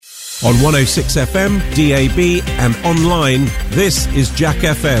On 106 FM, DAB and online, this is Jack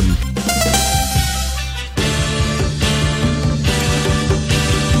FM.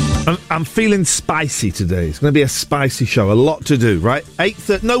 I'm feeling spicy today. It's going to be a spicy show. A lot to do, right?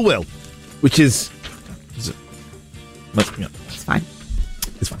 8:30. No, Will. Which is it? It's fine.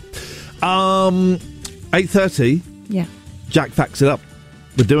 It's fine. 8:30. Yeah. Jack Facts It Up.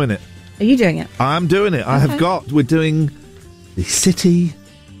 We're doing it. Are you doing it? I'm doing it. Okay. We're doing the city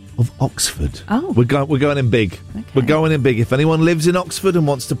of Oxford. Oh. We're going in big. Okay. We're going in big. If anyone lives in Oxford and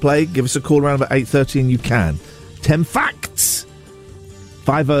wants to play, give us a call around about 8:30 and you can. 10 facts.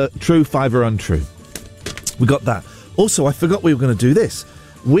 5 are true, 5 are untrue. We got that. Also, I forgot we were going to do this.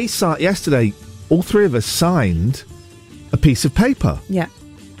 Yesterday, all three of us signed a piece of paper. Yeah.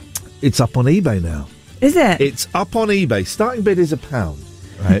 It's up on eBay now. Is it? It's up on eBay. Starting bid is £1,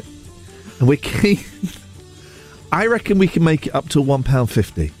 right? And we're keen. I reckon we can make it up to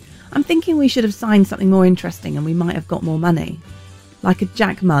 £1.50. I'm thinking we should have signed something more interesting and we might have got more money. Like a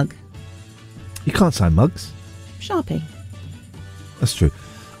Jack mug. You can't sign mugs. Sharpie. That's true.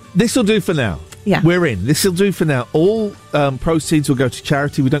 This'll do for now. Yeah. We're in. This'll do for now. All proceeds will go to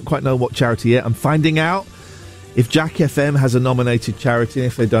charity. We don't quite know what charity yet. I'm finding out if Jack FM has a nominated charity. And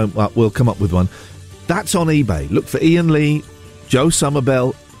if they don't, well, we'll come up with one. That's on eBay. Look for Ian Lee, Joe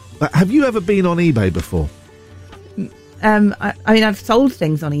Summerbell. Have you ever been on eBay before? I mean, I've sold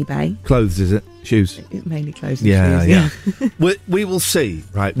things on eBay. Clothes, is it? Shoes? Mainly clothes and shoes, yeah. we will see,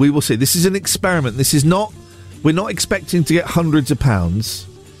 right? We will see. This is an experiment. This is not... We're not expecting to get hundreds of pounds.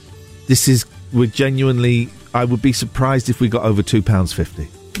 We're genuinely... I would be surprised if we got over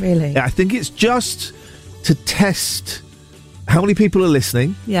 £2.50. Really? I think it's just to test how many people are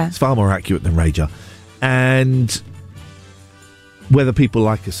listening. Yeah. It's far more accurate than Rager. And whether people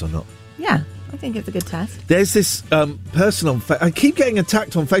like us or not. Yeah, I think it's a good test. There's this person on... I keep getting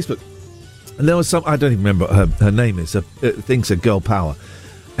attacked on Facebook. And there was some... I don't even remember what her name is. Thinks a girl power.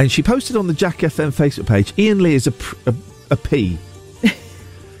 And she posted on the Jack FM Facebook page, Ian Lee is a P.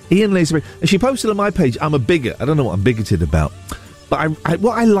 Ian Lee is a P. And she posted on my page, I'm a bigot. I don't know what I'm bigoted about. But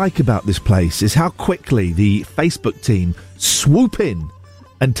what I like about this place is how quickly the Facebook team swoop in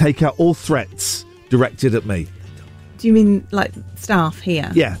and take out all threats directed at me. Do you mean like staff here?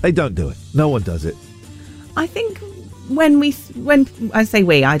 Yeah, they don't do it. No one does it. I think when I say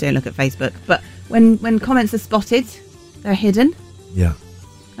we, I don't look at Facebook, but when comments are spotted, they're hidden. Yeah.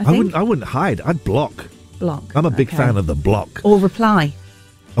 I wouldn't hide. I'd block. Block. I'm a big fan of the block. Or reply.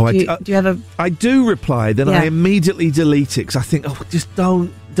 Oh, do you ever? I do reply, then I immediately delete it because I think, just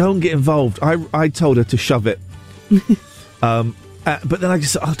don't get involved. I told her to shove it, but then I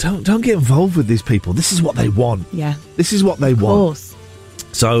just don't get involved with these people. This is what they want. Yeah, this is what they want. Of course.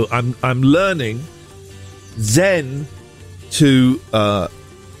 So I'm learning Zen to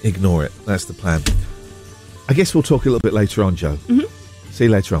ignore it. That's the plan. I guess we'll talk a little bit later on, Joe. Mm-hmm. See you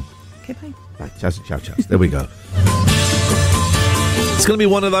later on. Okay, bye. Bye. Chows and chows. There we go. It's going to be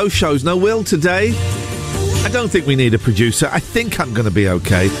one of those shows. No Will today. I don't think we need a producer. I think I'm going to be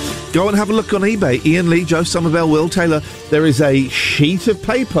okay. Go and have a look on eBay. Ian Lee, Joe Summerbell, Will Taylor. There is a sheet of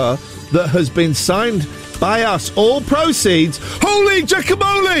paper that has been signed by us. All proceeds. Holy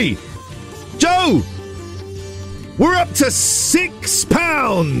guacamole! Joe! We're up to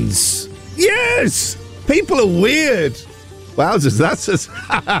 £6. Yes! People are weird. Wowzers, that's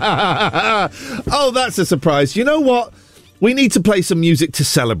that's a surprise. You know what? We need to play some music to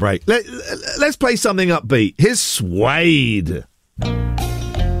celebrate. Let's play something upbeat. Here's Suede.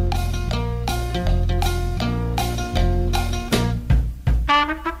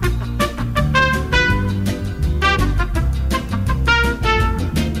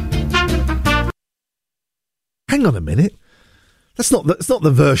 Hang on a minute. That's not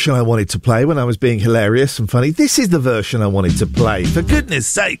the version I wanted to play when I was being hilarious and funny. This is the version I wanted to play. For goodness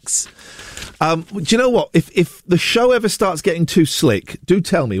sakes. Do you know what? If the show ever starts getting too slick, do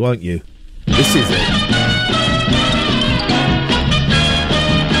tell me, won't you? This is it.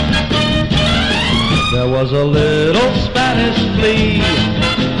 There was a little Spanish flea,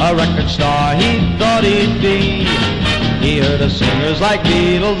 a record star he thought he'd be. He heard of singers like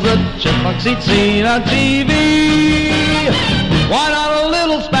Beatles, the Chipmunks he'd seen on TV. Why not a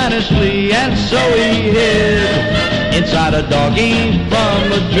little Spanish flea? And so he hid inside a doggy from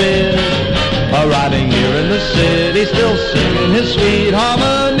Madrid. Arriving here in the city, still singing his sweet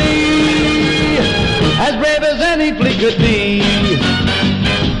harmony. As brave as any flea could be,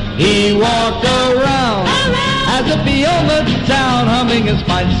 he walked around as if he owned the town, humming humming his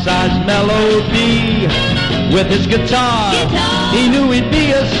bite-sized melody. With his guitar, he knew he'd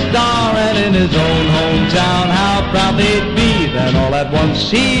be a star, and in his own hometown, how proud they'd be. Then all at once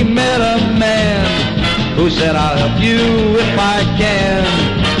he met a man who said, I'll help you if I can.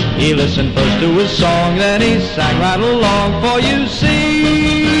 He listened first to his song, then he sang right along, for you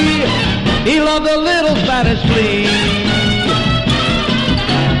see, he loved a little Spanish flea.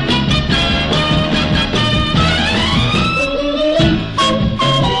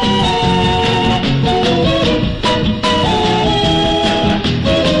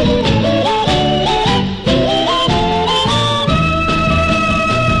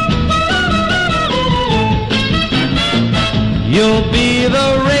 You'll be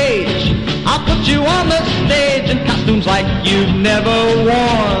the rage, I'll put you on the stage in costumes like you've never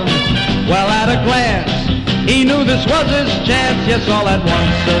worn. Well, at a glance, he knew this was his chance. Yes, all at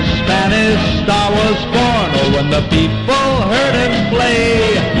once a Spanish star was born. Oh, when the people heard him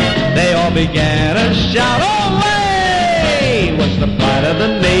play, they all began to shout, "Olé!" Was the pride of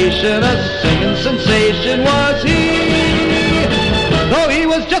the nation, a singing sensation was he. Though he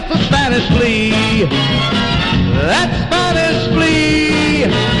was just a Spanish flea, that Spanish flea,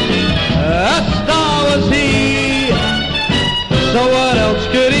 a star was he. So what else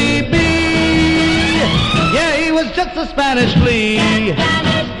could he be? Yeah, he was just a Spanish flea.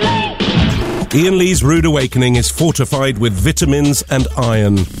 Ian Lee's Rude Awakening is fortified with vitamins and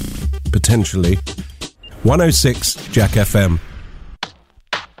iron. Potentially. 106 Jack FM.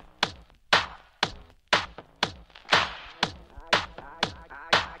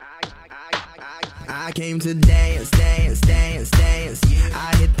 I came to dance, dance, dance, dance.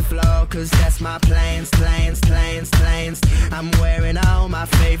 I hit the floor cause that's my plans, plans, plans, plans. I'm wearing all my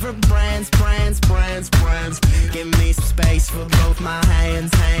favorite brands, brands, brands, brands. Give me some space for both my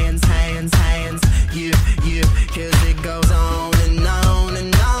hands, hands, hands, hands. You, cause it goes on and on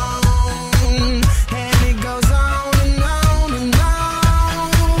and on. And it goes on and on and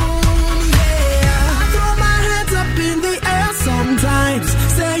on. Yeah, I throw my hands up in the air sometimes,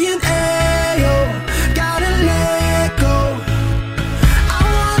 saying, ayo.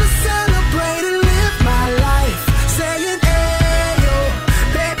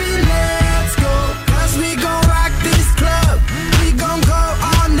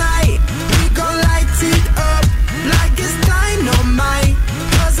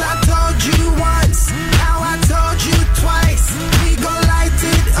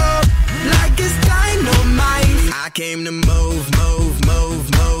 Came to move, move, move,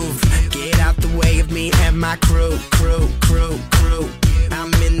 move. Get out the way of me and my crew, crew, crew, crew.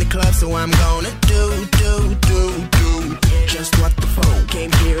 I'm in the club, so I'm gonna do just what the folk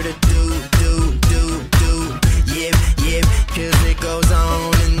came here to do. Yeah, cause it goes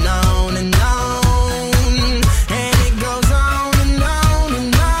on and on and on. And it goes on and on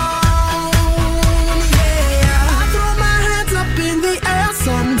and on. Yeah, I throw my hands up in the air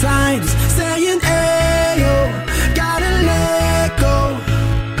sometimes, saying, ayo.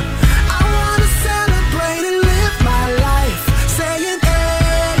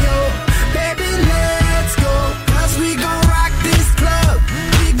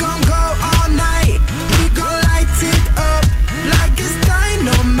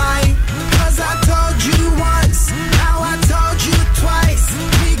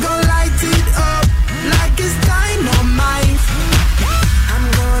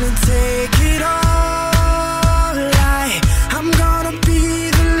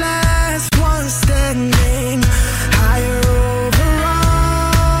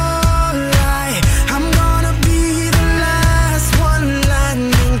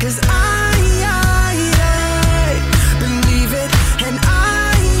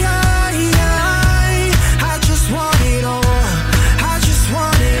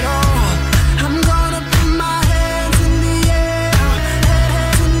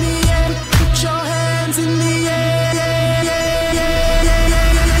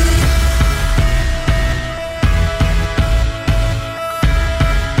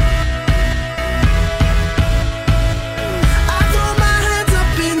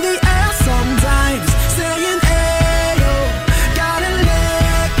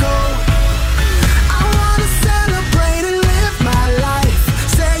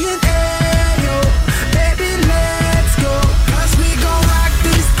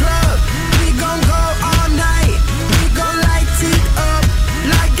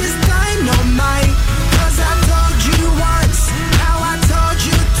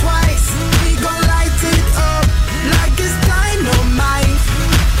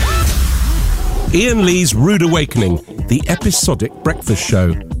 Ian Lee's Rude Awakening, the episodic breakfast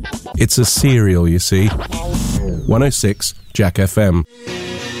show. It's a serial, you see. 106 Jack FM.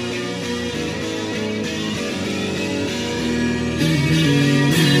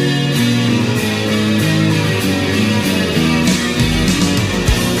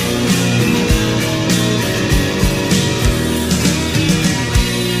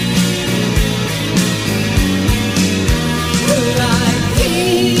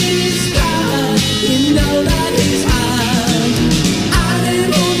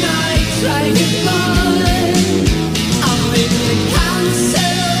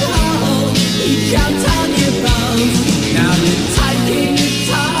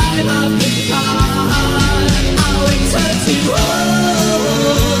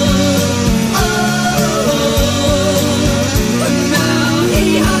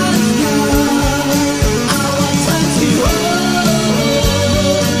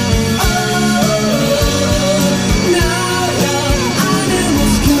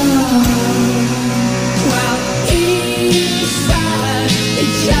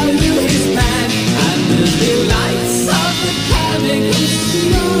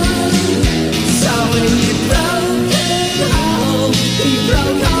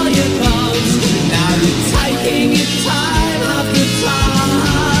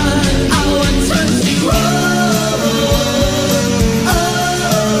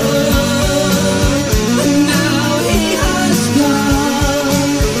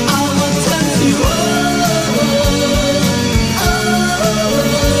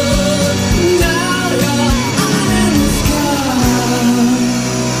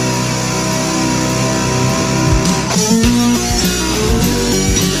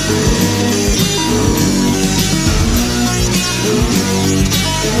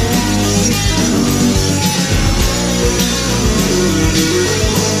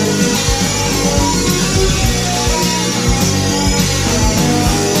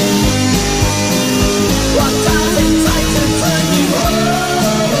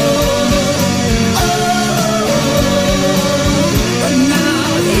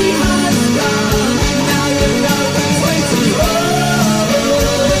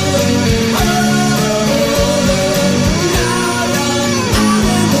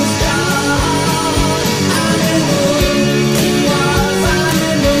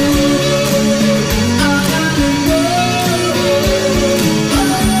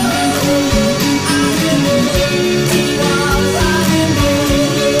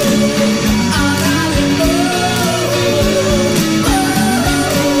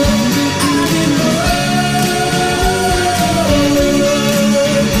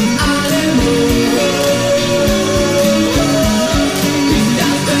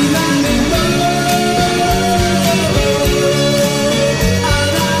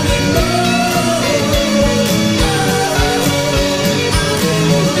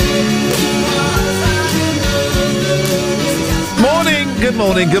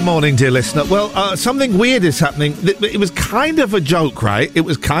 Good morning, dear listener. Well, something weird is happening. It was kind of a joke, right? It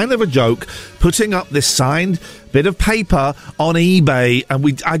was kind of a joke putting up this signed bit of paper on eBay,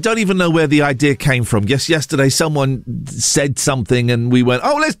 and I don't even know where the idea came from. Yesterday someone said something, and we went,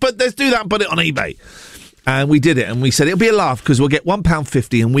 let's do that and put it on eBay. And we did it, and we said it'll be a laugh because we'll get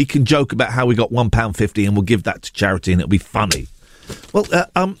 £1.50 and we can joke about how we got £1.50 and we'll give that to charity and it'll be funny. Well,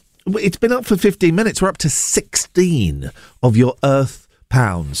 it's been up for 15 minutes. We're up to 16 of your Earth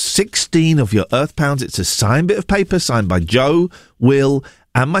pounds. 16 of your Earth pounds. It's a signed bit of paper signed by Joe, Will,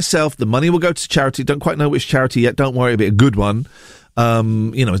 and myself. The money will go to charity. Don't quite know which charity yet. Don't worry, it'll be a good one. It's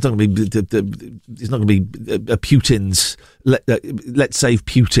not going to be. It's not going to be Putin's. Let's save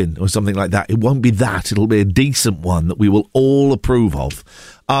Putin or something like that. It won't be that. It'll be a decent one that we will all approve of.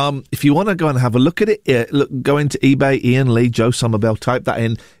 If you want to go and have a look at it, go into eBay, Ian Lee, Joe Somerville. Type that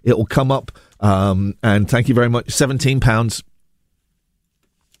in. It will come up. And thank you very much. £17.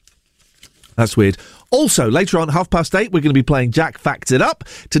 That's weird. Also, later on, 8:30, we're going to be playing Jack Facts It Up.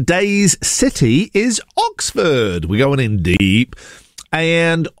 Today's city is Oxford. We're going in deep.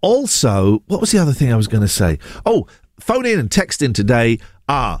 And also, what was the other thing I was going to say? Oh, phone in and text in today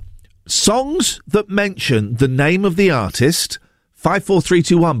are songs that mention the name of the artist.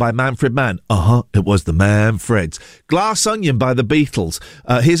 54321 by Manfred Mann. It was the Manfreds. Glass Onion by the Beatles.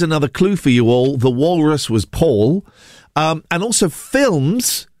 Here's another clue for you all. The Walrus was Paul. And also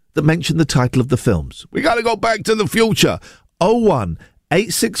films that mention the title of the films. We got to go back to the future.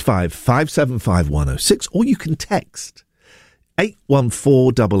 01865 575 106, or you can text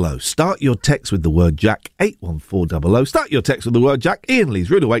 81400. Start your text with the word Jack. 81400. Start your text with the word Jack. Ian Lee's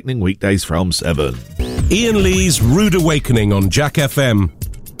Rude Awakening, weekdays from 7. Ian Lee's Rude Awakening on Jack FM.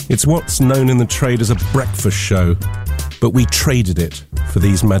 It's what's known in the trade as a breakfast show, but we traded it for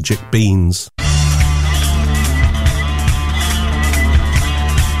these magic beans.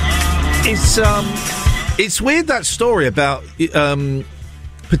 It's weird, that story about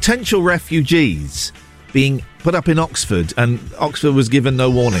potential refugees being put up in Oxford, and Oxford was given no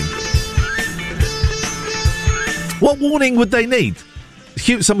warning. What warning would they need?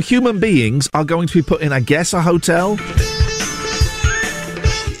 Some human beings are going to be put in, I guess, a hotel.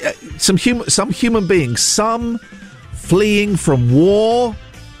 Some human beings, some fleeing from war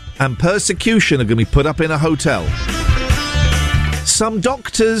and persecution, are going to be put up in a hotel. Some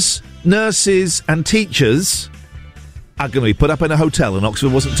doctors, nurses and teachers are going to be put up in a hotel, and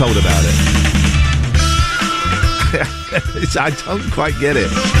Oxford wasn't told about it. I don't quite get it.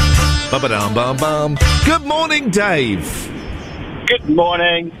 Ba-ba-dum-bum-bum. Good morning, Dave. Good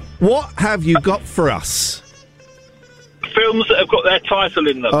morning. What have you got for us? Films that have got their title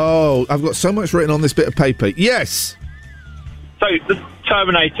in them. Oh, I've got so much written on this bit of paper. Yes. So, The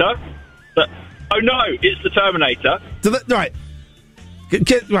Terminator. Oh, no, it's The Terminator. Right.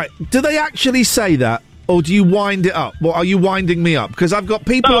 Right. Do they actually say that, or do you wind it up? Well, are you winding me up? Because I've got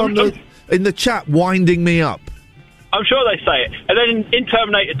people in the chat winding me up. I'm sure they say it. And then in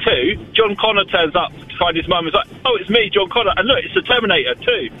Terminator 2, John Connor turns up to find his mum. He's like, oh, it's me, John Connor. And look, it's The Terminator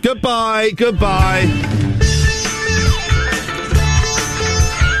 2. Goodbye.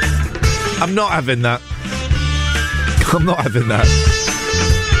 I'm not having that.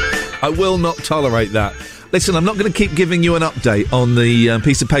 I will not tolerate that. Listen, I'm not going to keep giving you an update on the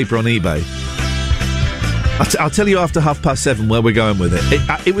piece of paper on eBay. I'll tell you after 7:30 where we're going with it.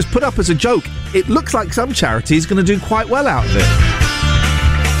 It was put up as a joke. It looks like some charity is going to do quite well out of it.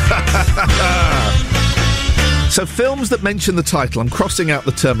 So films that mention the title, I'm crossing out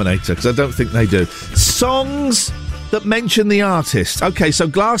The Terminator because I don't think they do. Songs that mention the artist. Okay, so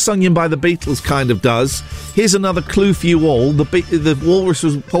Glass Onion by the Beatles kind of does. Here's another clue for you all. The Walrus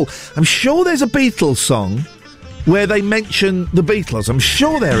was Paul. I'm sure there's a Beatles song where they mention the Beatles. I'm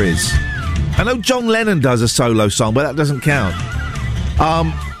sure there is. I know John Lennon does a solo song, but that doesn't count.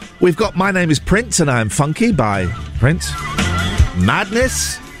 We've got My Name is Prince and I Am Funky by Prince.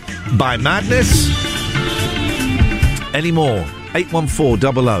 Madness by Madness. Any more?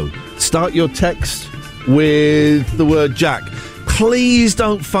 81400. Start your text with the word Jack. Please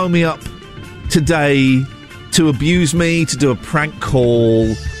don't phone me up today to abuse me, to do a prank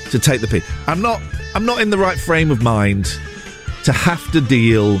call, to take the piss. I'm not in the right frame of mind to have to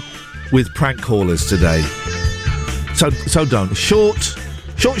deal with prank callers today. So don't. Short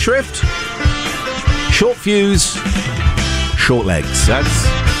shrift, short fuse, short legs. That's...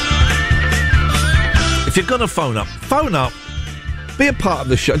 If you're gonna phone up. Be a part of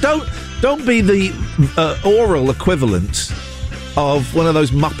the show. Don't be the oral equivalent of one of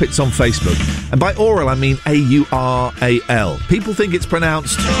those Muppets on Facebook. And by oral, I mean A-U-R-A-L. People think it's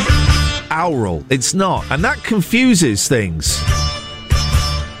pronounced aural. It's not. And that confuses things.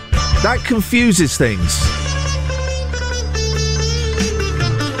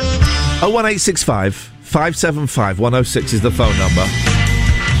 01865 575 106 is the phone number.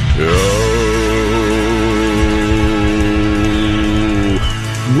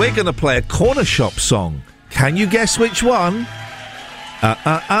 We're going to play a corner shop song. Can you guess which one?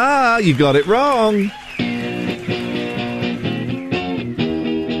 You got it wrong.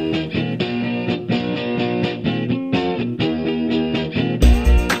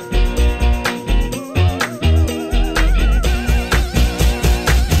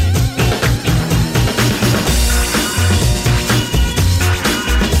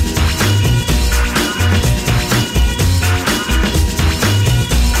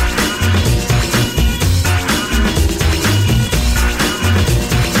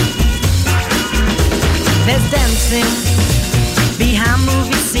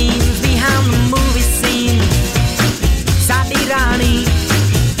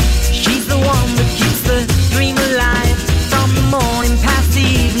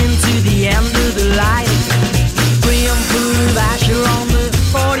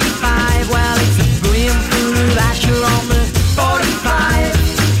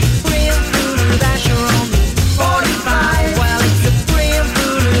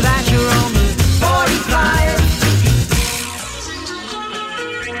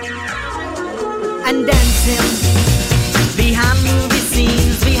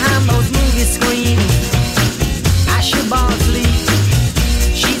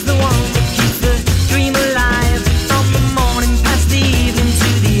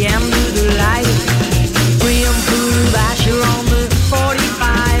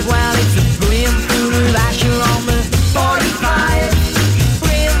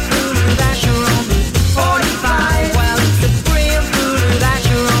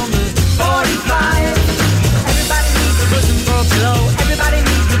 Everybody needs a person for a blow.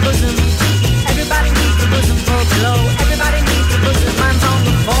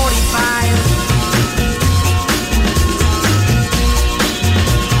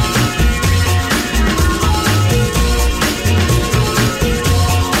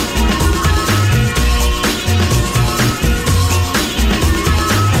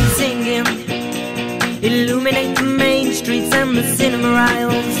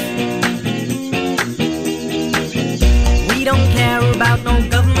 aisles. We don't care about no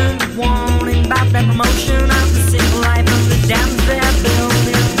government warning about that promotion of the simple life of the dams they're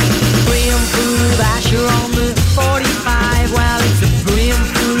building. Brim full of Asher on the 45. Well, it's a brim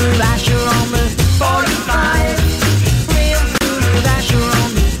full of Asher on the 45. Brim full of Asher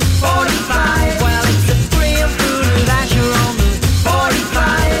on the 45. Well, it's a brim full of Asher on the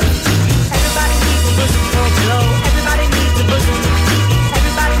 45. Everybody needs a bosom for a pillow. Everybody needs a bosom.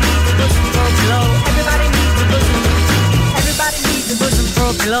 Everybody needs a bosom for a pillow. Everybody needs a bosom. Everybody needs a bosom for a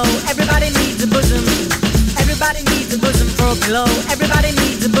pillow. Everybody needs a bosom. Everybody needs a bosom for a pillow. Everybody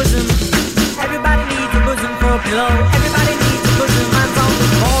needs a bosom. Everybody needs a bosom for a pillow. Everybody needs a bosom. Mine's on the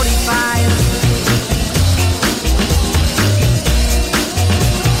 45.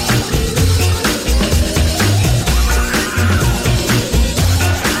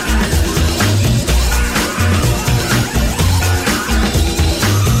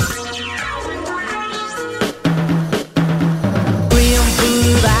 Brim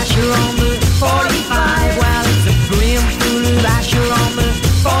full of Asher on the 45. Well, it's a brim full of Asher on the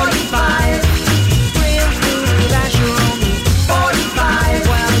 45. Brim full of Asher on the 45.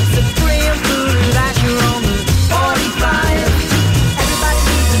 Well, it's a brim full of Asher on the 45. Everybody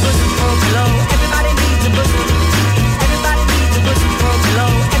needs a bosom for a pillow. Everybody needs a bosom. Everybody needs a bosom for a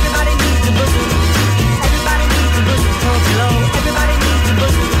pillow. Everybody needs a bosom. Everybody needs a bosom for a pillow. Everybody needs a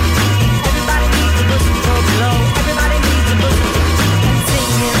bosom. Everybody needs a bosom for a pillow. Everybody needs a bosom. And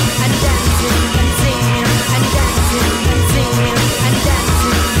singing and dancing and singing and dancing and singing and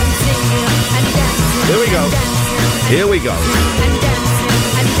dancing and singing and dancing. Here we go. Here we go. And dancing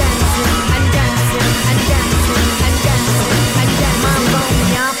and dancing and dancing and dancing and dancing and dancing. Mine's on the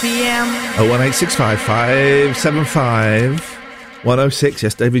RPM. 01865 575 106.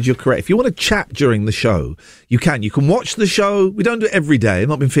 Yes, David, you're correct. If you want to chat during the show, you can. You can watch the show. We don't do it every day. I've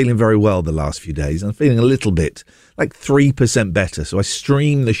not been feeling very well the last few days. I'm feeling a little bit, like 3% better. So I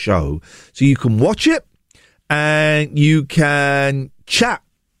stream the show. So you can watch it and you can chat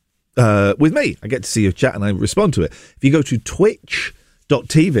with me. I get to see your chat and I respond to it. If you go to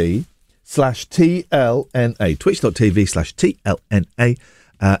twitch.tv/TLNA, twitch.tv/TLNA,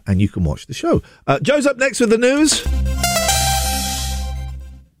 and you can watch the show. Joe's up next with the news.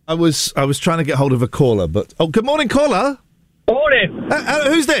 I was trying to get hold of a caller, but... Oh, good morning, caller. Morning,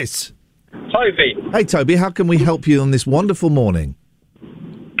 Who's this? Toby. Hey, Toby, how can we help you on this wonderful morning?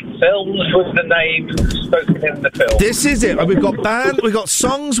 Films with the name spoken in the film. This is it. We've got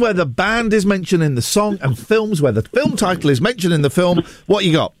songs where the band is mentioned in the song, and films where the film title is mentioned in the film. What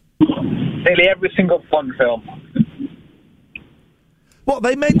you got? Nearly every single Bond film. What,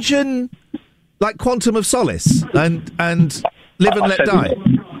 they mention, like, Quantum of Solace and Live and Let Die?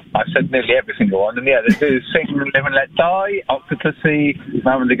 I said nearly every single one, and yeah, they do sing Live and Let Die, Octopussy,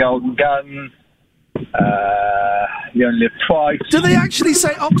 Man with the Golden Gun, You Only Live Twice. Do they actually say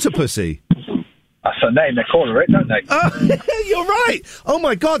Octopussy? That's her name, they call her it, don't they? Oh, you're right. Oh,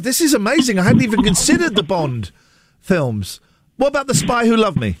 my God, this is amazing. I hadn't even considered the Bond films. What about The Spy Who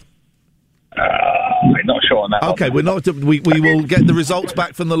Loved Me? I'm not sure on that. Okay, one. we will get the results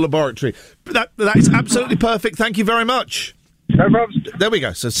back from the laboratory. That is absolutely perfect. Thank you very much. No problems. There we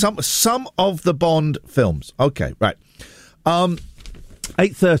go. So some of the Bond films. Okay, right.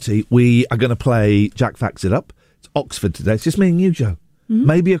 8:30. We are going to play Jack Facts It Up. It's Oxford today. It's just me and you, Joe. Mm-hmm.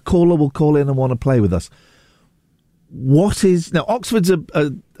 Maybe a caller will call in and want to play with us. What is now? Oxford's a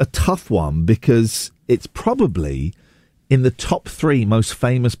tough one because it's probably in the top 3 most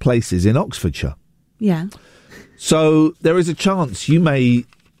famous places in Oxfordshire. Yeah. So there is a chance you may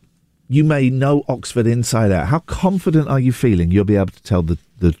know Oxford inside out. How confident are you feeling you'll be able to tell the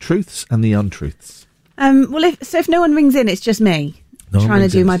truths and the untruths? Well, if no one rings in, it's just me trying to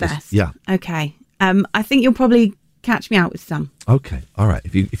do my best. Yeah. Okay. I think you'll probably catch me out with some. Okay. All right.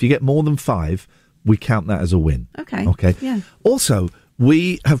 If you get more than 5, we count that as a win. Okay. Okay. Yeah. Also,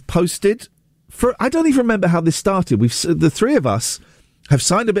 we have posted I don't even remember how this started. The 3 of us have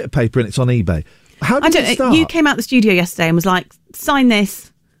signed a bit of paper and it's on eBay. How did it start? You came out the studio yesterday and was like, sign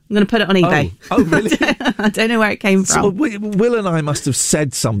this. I'm going to put it on eBay. Oh really? I don't know where it came from. So Will and I must have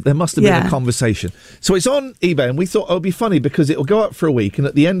said something. There must have been a conversation. So it's on eBay, and we thought it would be funny because it will go up for a week, and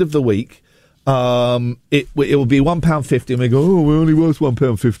at the end of the week, it will be £1.50, and we go, oh, we're only worth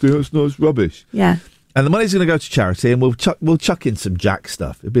 £1.50. That's not rubbish. Yeah. And the money's going to go to charity, and we'll chuck in some Jack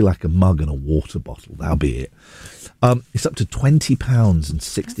stuff. It'll be like a mug and a water bottle. That'll be it. It's up to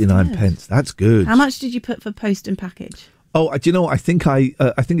 £20.69. That's good. How much did you put for post and package? Oh, do you know what? I think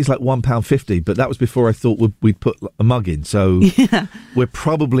it's like £1.50, but that was before I thought we'd put a mug in. So we're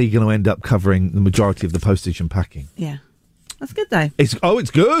probably going to end up covering the majority of the postage and packing. Yeah. That's good though. It's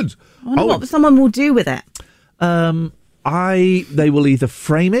good. I wonder what someone will do with it. They will either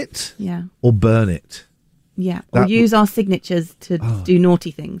frame it, or burn it. Yeah, or use our signatures to do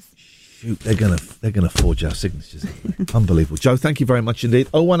naughty things. Shoot, they're gonna forge our signatures. Unbelievable. Joe, thank you very much indeed.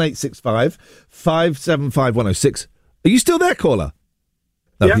 01865 575 106. Are you still there, caller?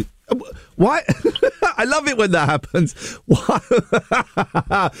 No, Yeah. Why? I love it when that happens. Why?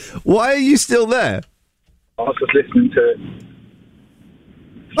 Why are you still there? I was just listening to it.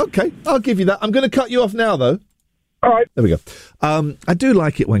 Okay, I'll give you that. I'm going to cut you off now, though. All right. There we go. I do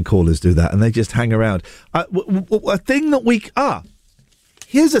like it when callers do that and they just hang around. A thing that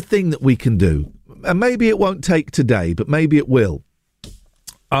here's a thing that we can do, and maybe it won't take today, but maybe it will.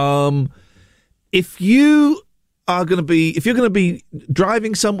 If you're going to be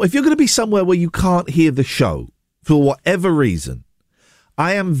driving somewhere, if you're going to be somewhere where you can't hear the show for whatever reason,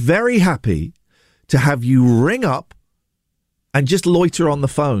 I am very happy to have you ring up and just loiter on the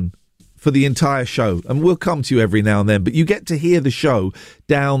phone for the entire show. And we'll come to you every now and then, but you get to hear the show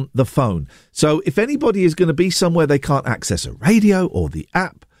down the phone. So if anybody is going to be somewhere they can't access a radio or the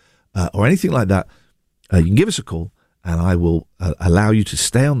app or anything like that, you can give us a call and I will allow you to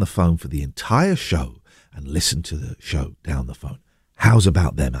stay on the phone for the entire show and listen to the show down the phone. How's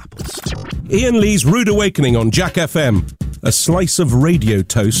about them apples? Ian Lee's Rude Awakening on Jack FM. A slice of radio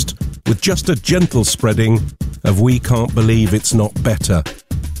toast with just a gentle spreading of We Can't Believe It's Not Better.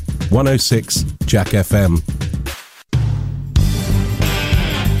 106 Jack FM.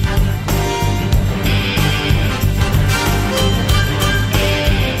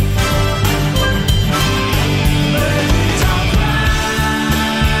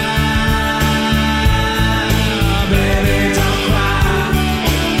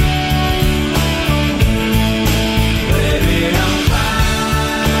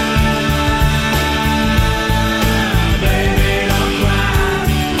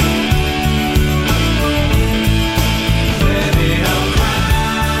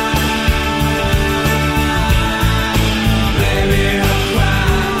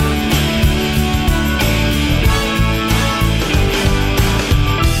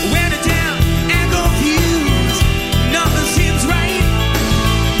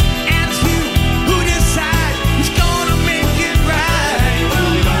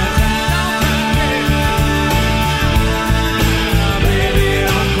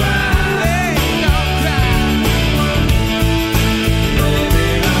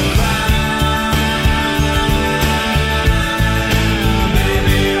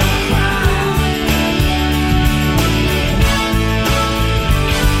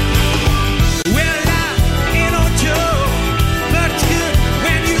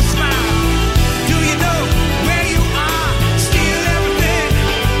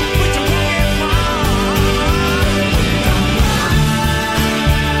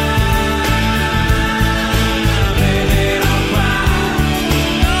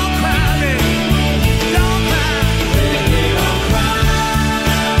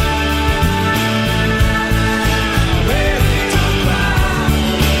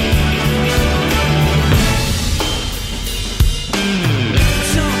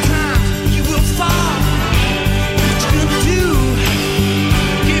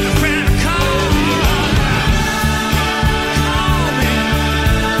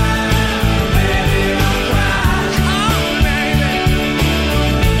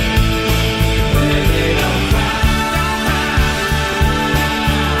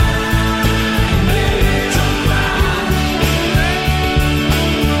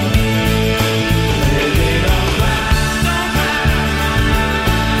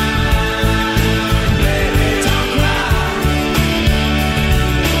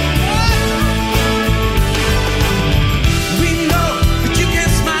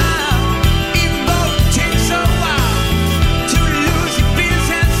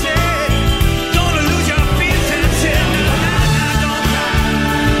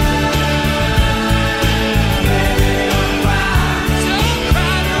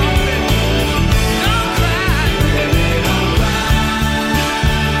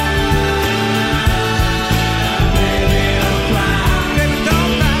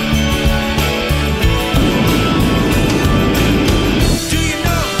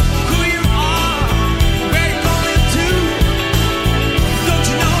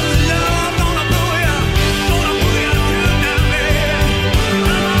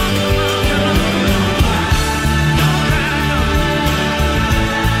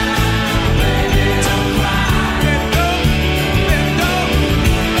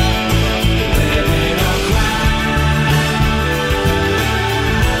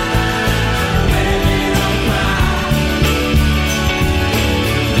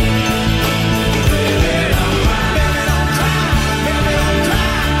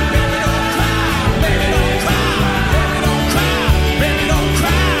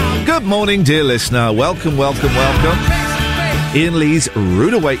 morning, dear listener. Welcome. Ian Lee's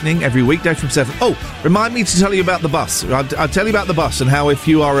Rude Awakening every weekday from 7. Oh, remind me to tell you about the bus. I'll tell you about the bus and how if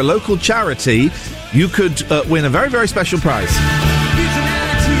you are a local charity, you could win a very, very special prize.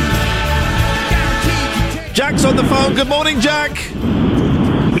 Jack's on the phone. Good morning, Jack.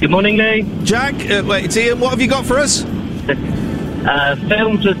 Good morning, Lee. Jack, wait, it's Ian. What have you got for us?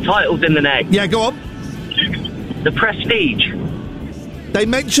 Films with titles in the name. Yeah, go on. The Prestige. They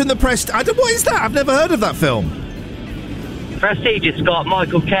mention the Prestige. What is that? I've never heard of that film. Prestige, it's got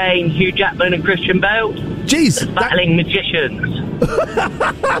Michael Caine, Hugh Jackman and Christian Bale. Jeez. Battling magicians.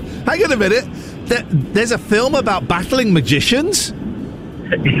 Hang on a minute. There's a film about battling magicians?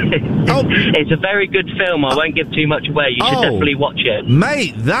 It's a very good film. I won't give too much away. You should definitely watch it.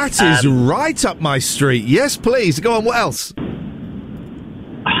 Mate, that is right up my street. Yes, please. Go on, what else?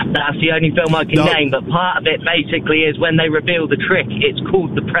 That's the only film I can name, but part of it basically is when they reveal the trick. It's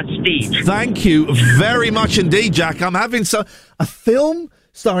called The Prestige. Thank you very much indeed, Jack. I'm having a film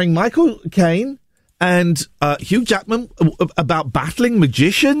starring Michael Caine and Hugh Jackman about battling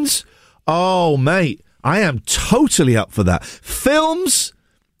magicians. Oh, mate, I am totally up for that. Films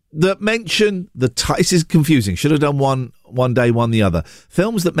that mention this is confusing. Should have done one day, one the other.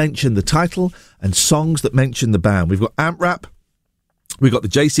 Films that mention the title and songs that mention the band. We've got Amp Rap. We've got the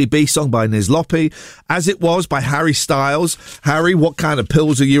JCB song by Niz Loppy, As It Was by Harry Styles. Harry, what kind of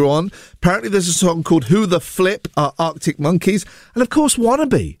pills are you on? Apparently there's a song called Who the Flip are Arctic Monkeys. And of course,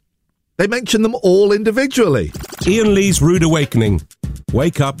 Wannabe. They mention them all individually. Ian Lee's Rude Awakening.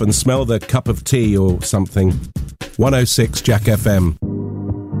 Wake up and smell the cup of tea or something. 106 Jack FM.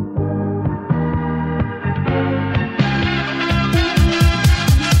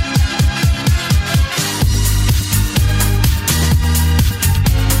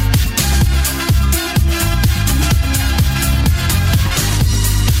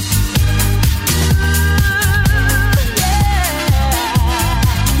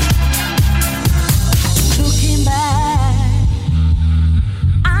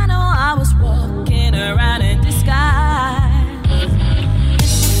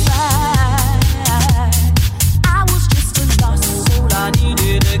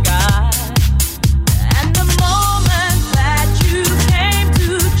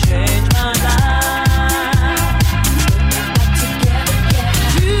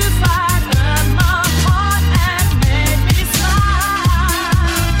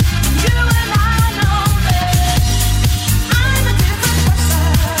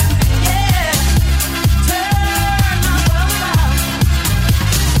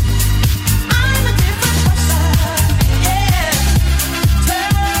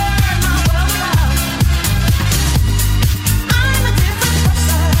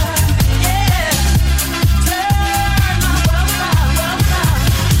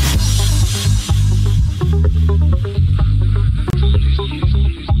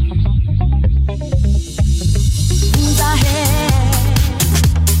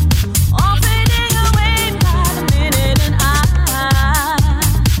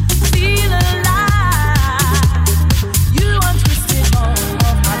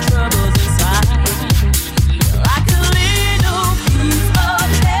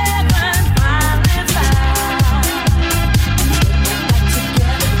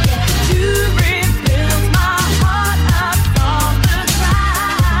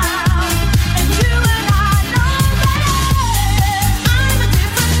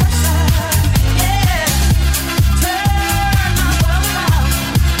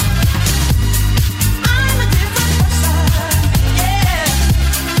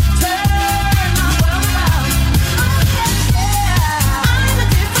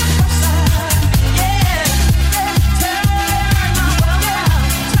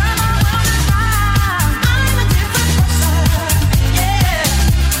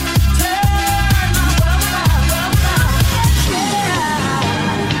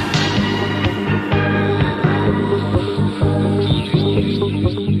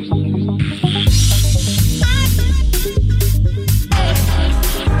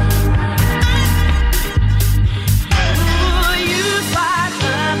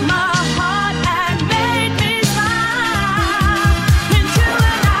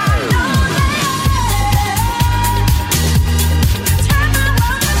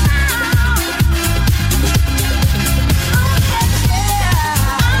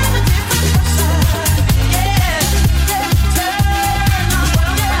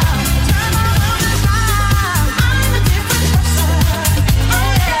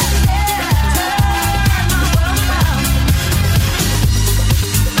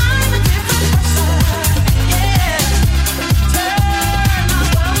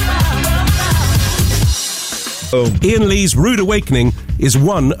 Boom. Ian Lee's Rude Awakening is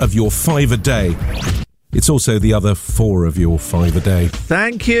one of your 5 a day. It's also the other 4 of your 5 a day.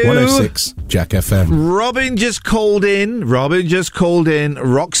 Thank you. 106 Jack FM. Robin just called in.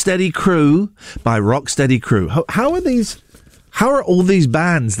 Rocksteady Crew by Rocksteady Crew. How are all these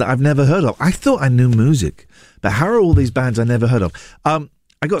bands that I've never heard of? I thought I knew music, but how are all these bands I never heard of? I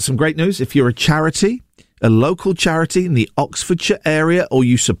got some great news. If you're a charity, a local charity in the Oxfordshire area, or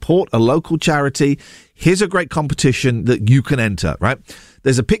you support a local charity, here's a great competition that you can enter, right?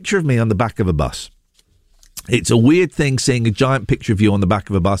 There's a picture of me on the back of a bus. It's a weird thing seeing a giant picture of you on the back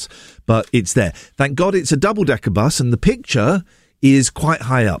of a bus, but it's there. Thank God it's a double-decker bus, and the picture is quite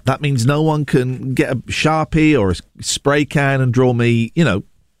high up. That means no one can get a Sharpie or a spray can and draw me,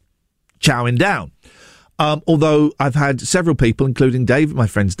 chowing down. Although I've had several people, including David, my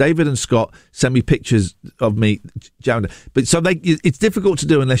friends David and Scott, send me pictures of me chowing down. But it's difficult to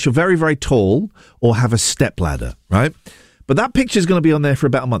do unless you're very, very tall or have a stepladder, right? But that picture is going to be on there for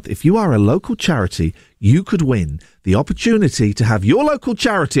about a month. If you are a local charity, you could win the opportunity to have your local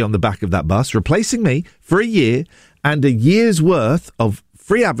charity on the back of that bus, replacing me for a year and a year's worth of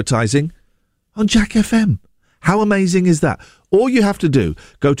free advertising on Jack FM. How amazing is that? All you have to do,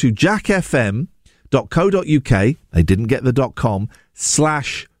 go to jackfm.co.uk. They didn't get the .com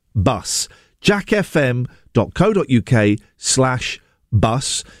 /bus.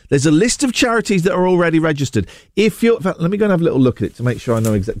 jackfm.co.uk/bus. There's a list of charities that are already registered. In fact, let me go and have a little look at it to make sure I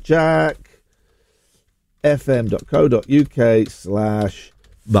know exactly.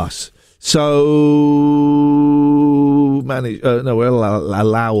 jackfm.co.uk/bus. So we'll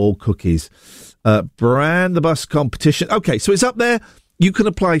allow all cookies. Brand the bus competition. Okay, so it's up there. You can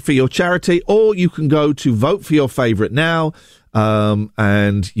apply for your charity, or you can go to Vote for Your Favourite Now,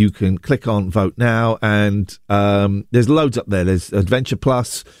 and you can click on Vote Now, and there's loads up there. There's Adventure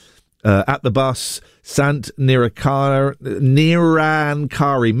Plus, At the Bus, Sant Nirankari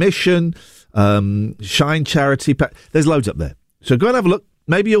Mission, Shine Charity Pack. There's loads up there. So go and have a look.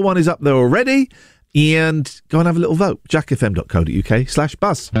 Maybe your one is up there already, and go and have a little vote.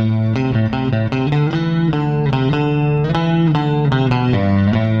 jackfm.co.uk/bus.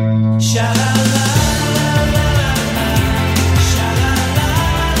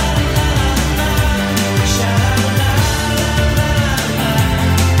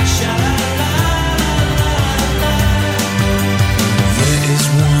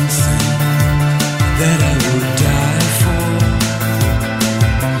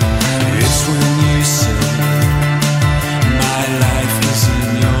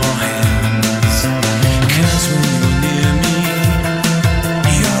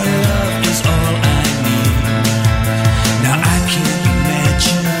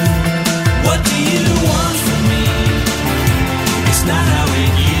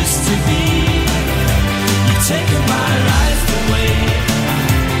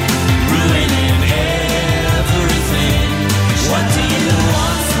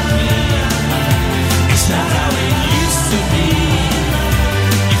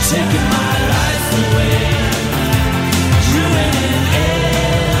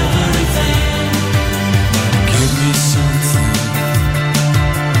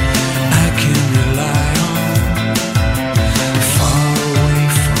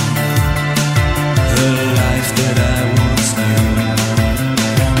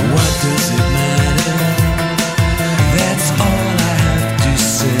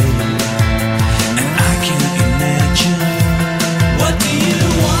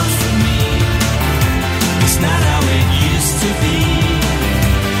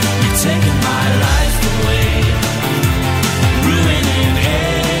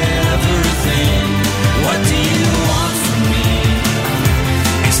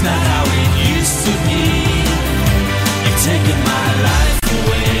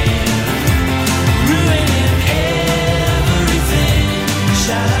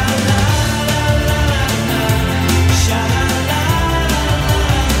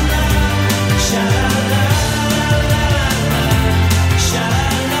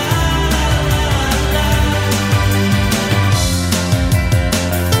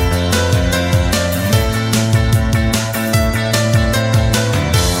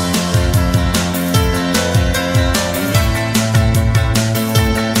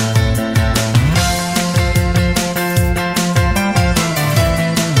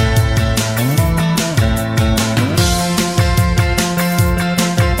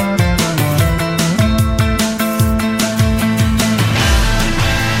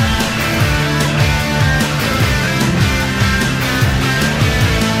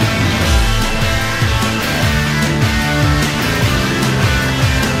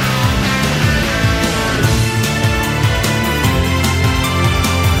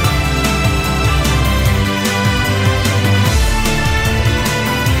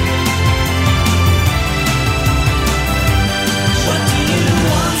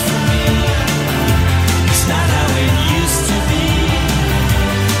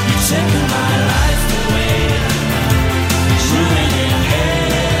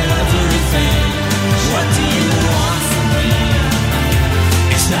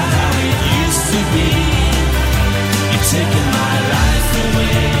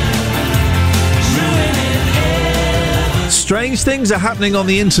 Strange things are happening on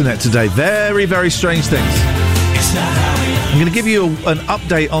the internet today. Very, very strange things. I'm going to give you an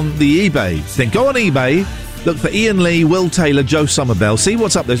update on the eBay thing. Go on eBay, look for Ian Lee, Will Taylor, Joe Somerville. See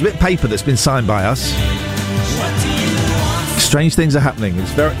what's up. There's a bit of paper that's been signed by us. Strange things are happening.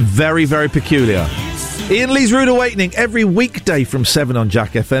 It's very, very, very peculiar. Ian Lee's Rude Awakening every weekday from 7 on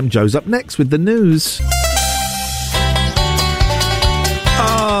Jack FM. Joe's up next with the news.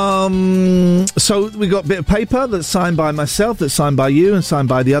 So we got a bit of paper that's signed by myself, that's signed by you, and signed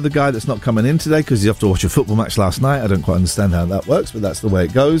by the other guy that's not coming in today because you have to watch a football match last night. I don't quite understand how that works, but that's the way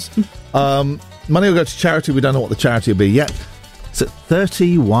it goes. Money will go to charity. We don't know what the charity will be yet. It's at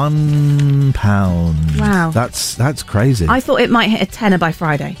 £31. Wow. That's crazy. I thought it might hit a tenner by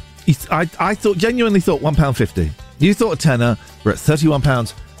Friday. I genuinely thought £1.50. You thought a tenner. We're at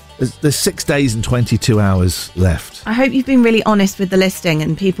 £31. There's 6 days and 22 hours left. I hope you've been really honest with the listing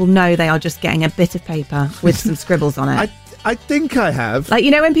and people know they are just getting a bit of paper with some scribbles on it. I think I have. Like,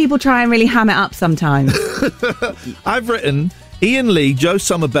 you know when people try and really ham it up sometimes? I've written Ian Lee, Joe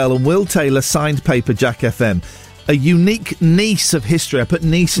Somerville and Will Taylor signed paper Jack FM. A unique niece of history. I put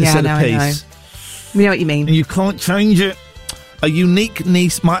niece instead of piece. We know what you mean. And you can't change it. A unique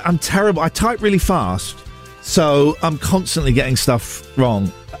niece. I'm terrible. I type really fast, so I'm constantly getting stuff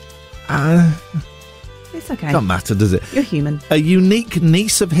wrong. It's okay. Doesn't matter, does it? You're human. A unique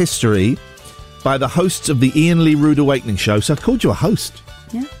niece of history by the hosts of the Ian Lee Rude Awakening show. So I've called you a host.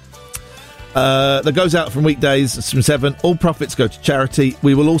 Yeah. That goes out from weekdays from 7. All profits go to charity.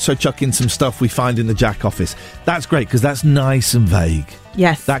 We will also chuck in some stuff we find in the Jack office. That's great because that's nice and vague.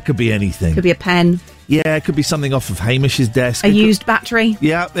 Yes. That could be anything. Could be a pen. Yeah, it could be something off of Hamish's desk. A used battery.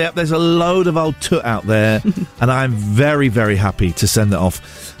 Yeah, there's a load of old toot out there, and I'm very, very happy to send that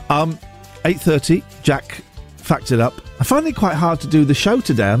off. 8:30, Jack fact it up. I find it quite hard to do the show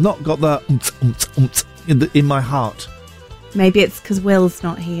today. I've not got the in my heart. Maybe it's because Will's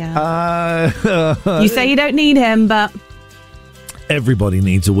not here. You say you don't need him, but... Everybody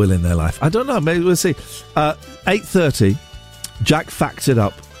needs a Will in their life. I don't know, maybe we'll see. 8:30, Jack facts it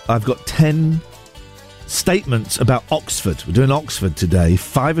up. I've got 10... statements about Oxford. We're doing Oxford today.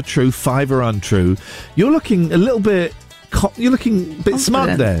 5 are true, 5 are untrue. You're looking a little bit... You're looking a bit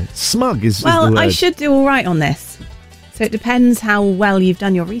smug there. Smug is the word. Well, I should do all right on this. So it depends how well you've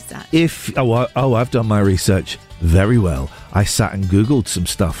done your research. I've done my research very well. I sat and Googled some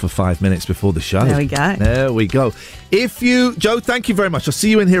stuff for 5 minutes before the show. There we go. There we go. Joe, thank you very much. I'll see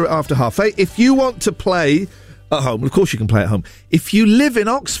you in here after 8:30. If you want to play at home, of course you can play at home. If you live in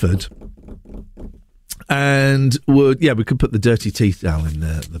Oxford... And we could put the dirty teeth down in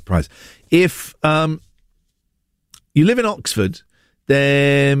the prize. If you live in Oxford,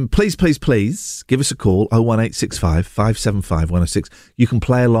 then please give us a call, 01865 575 106. You can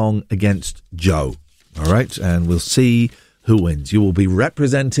play along against Joe, all right? And we'll see who wins. You will be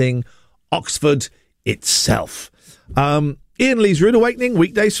representing Oxford itself. Ian Lee's Rude Awakening,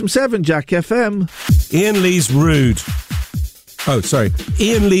 weekdays from 7, Jack FM. Ian Lee's Rude. Oh, sorry.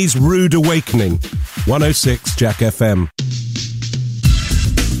 Ian Lee's Rude Awakening, 106 Jack FM.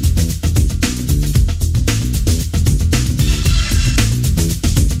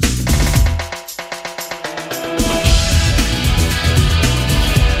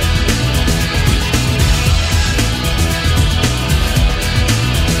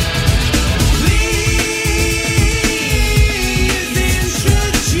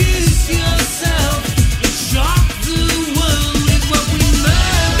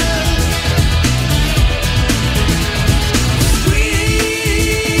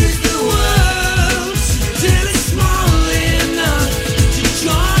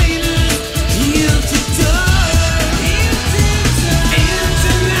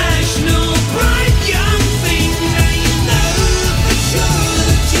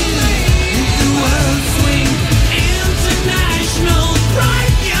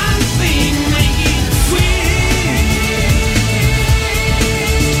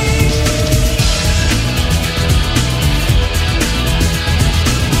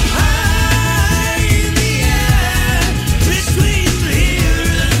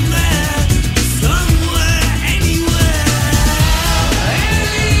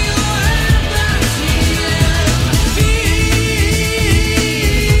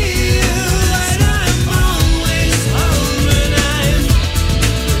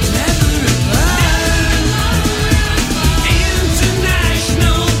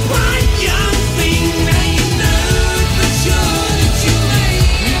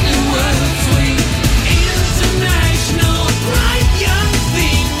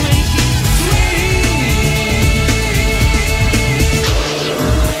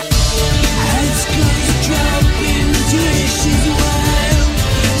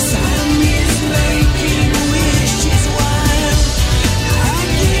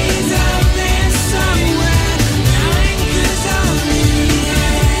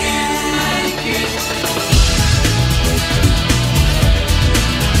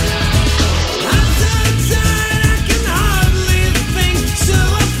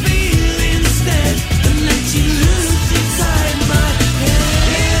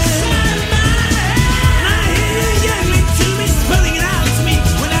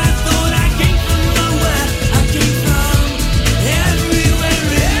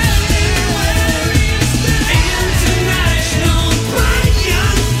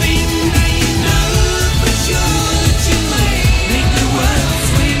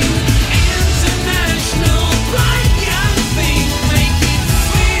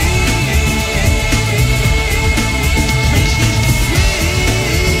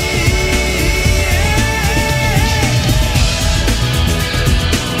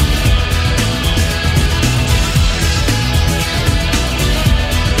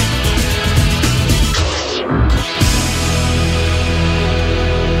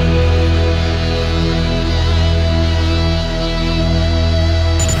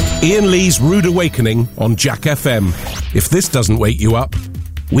 Ian Lee's Rude Awakening on Jack FM. If this doesn't wake you up,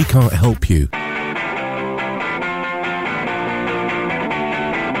 we can't help you.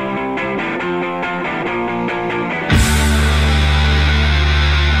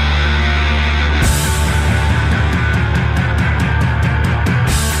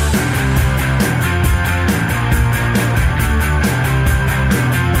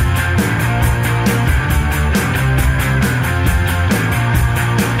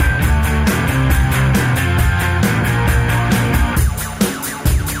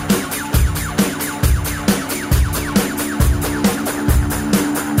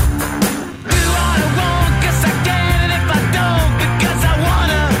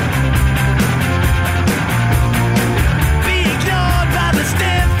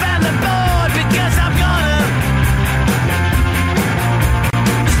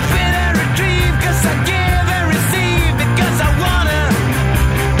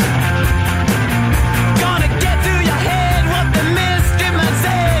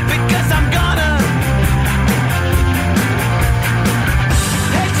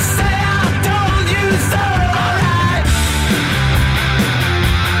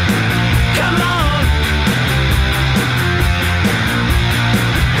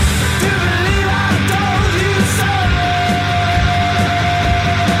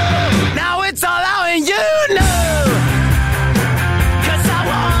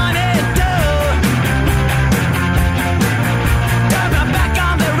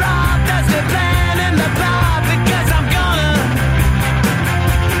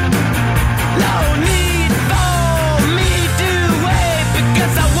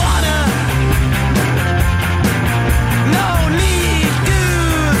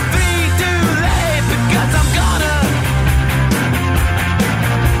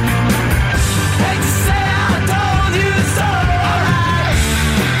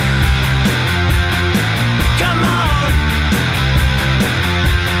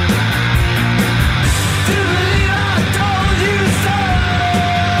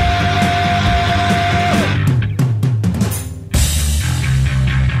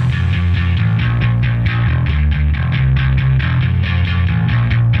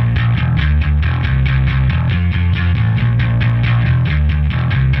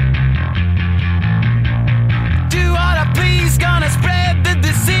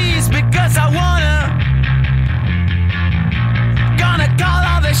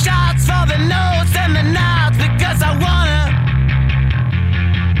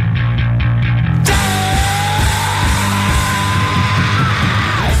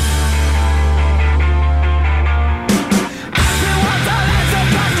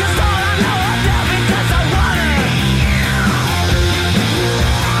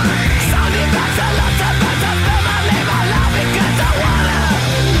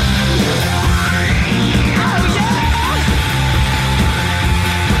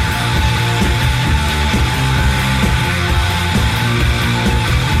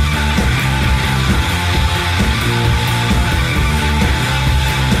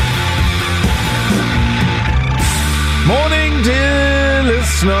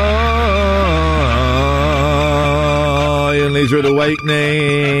 Rude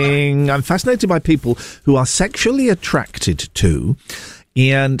Awakening. I'm fascinated by people who are sexually attracted to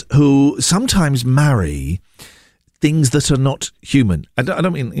and who sometimes marry things that are not human. I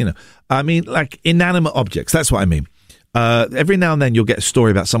don't mean, I mean like inanimate objects. That's what I mean. Every now and then you'll get a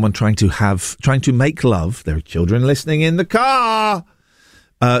story about someone trying to make love. There are children listening in the car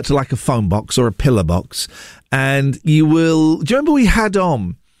to like a phone box or a pillar box. And do you remember we had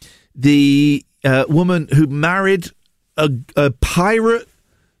on the woman who married a pirate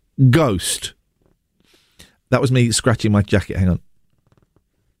ghost? That was me scratching my jacket. Hang on.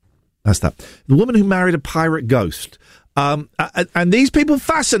 That's that. The woman who married a pirate ghost. And these people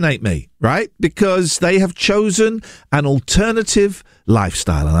fascinate me, right? Because they have chosen an alternative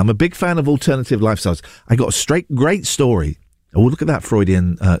lifestyle. And I'm a big fan of alternative lifestyles. I got a great story. Oh, look at that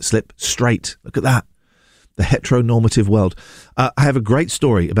Freudian slip. Straight. Look at that. The heteronormative world. I have a great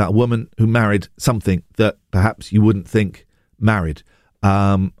story about a woman who married something that perhaps you wouldn't think married.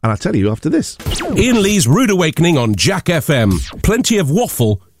 And I'll tell you after this. Ian Lee's Rude Awakening on Jack FM. Plenty of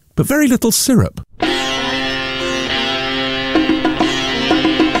waffle, but very little syrup.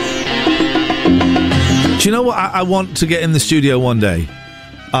 Do you know what I want to get in the studio one day?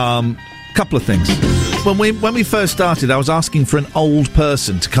 Couple of things. When we first started, I was asking for an old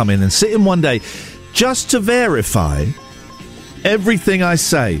person to come in and sit in one day just to verify everything I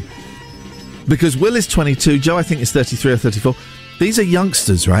say. Because Will is 22, Joe I think is 33 or 34. These are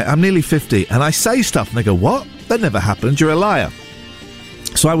youngsters, right? I'm nearly 50, and I say stuff and they go, what? That never happened, you're a liar.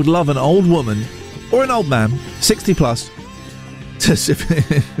 So I would love an old woman or an old man, 60 plus, to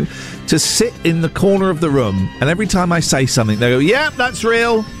sit in the corner of the room, and every time I say something, they go, "Yeah, that's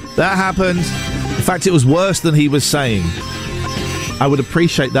real. That happened. In fact, it was worse than he was saying." I would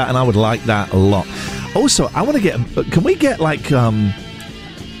appreciate that, and I would like that a lot. Also, I want to get... Can we get, like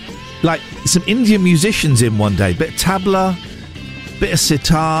some Indian musicians in one day? Bit of tabla, bit of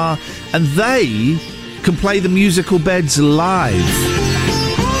sitar, and they can play the musical beds live.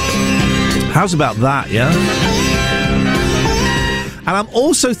 How's about that, yeah? And I'm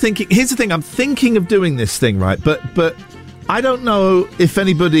also thinking... Here's the thing, I'm thinking of doing this thing, right? But I don't know if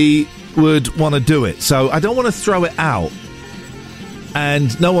anybody would want to do it, so I don't want to throw it out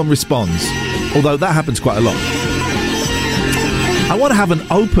and no one responds, although that happens quite a lot. I want to have an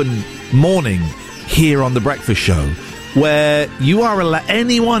open morning here on The Breakfast Show where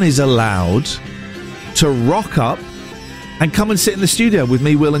anyone is allowed to rock up and come and sit in the studio with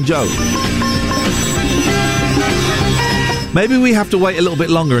me, Will and Joe. Maybe we have to wait a little bit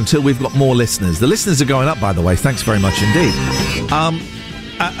longer until we've got more listeners. The listeners are going up, by the way. Thanks very much indeed.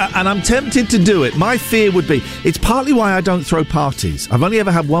 And I'm tempted to do it. My fear would be... It's partly why I don't throw parties. I've only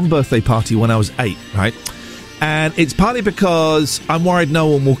ever had one birthday party when I was 8, right? And it's partly because I'm worried no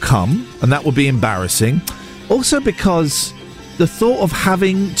one will come, and that would be embarrassing. Also because the thought of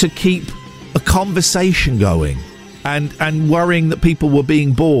having to keep a conversation going and worrying that people were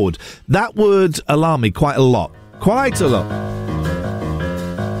being bored, that would alarm me quite a lot. Quite a lot.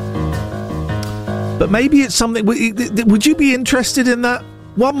 But maybe it's something... Would you be interested in that?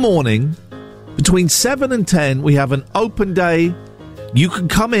 One morning, between 7 and 10, we have an open day. You can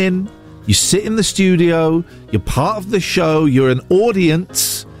come in, you sit in the studio, you're part of the show, you're an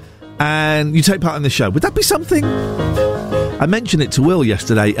audience, and you take part in the show. Would that be something? I mentioned it to Will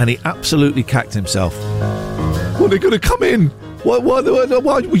yesterday, and he absolutely cacked himself. Well, they're going to come in. Why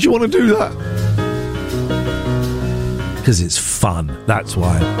would you want to do that? Because it's fun, that's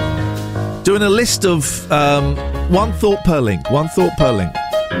why. Doing a list of one thought per link.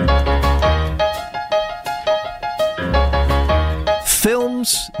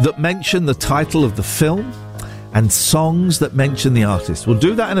 Films that mention the title of the film and songs that mention the artist. We'll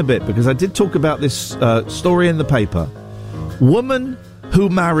do that in a bit because I did talk about this story in the paper. Woman who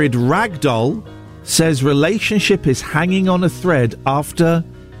married Ragdoll says relationship is hanging on a thread after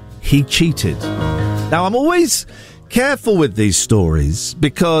he cheated. Now, I'm always careful with these stories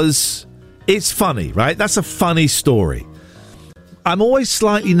because it's funny, right? That's a funny story. I'm always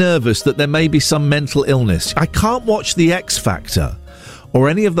slightly nervous that there may be some mental illness. I can't watch The X Factor or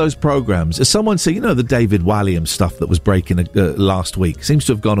any of those programs. As someone said, the David Walliams stuff that was breaking last week seems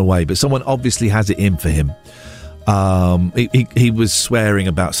to have gone away, but someone obviously has it in for him. He was swearing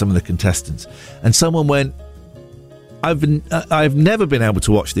about some of the contestants, and someone went, I've never been able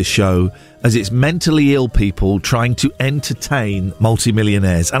to watch this show as it's mentally ill people trying to entertain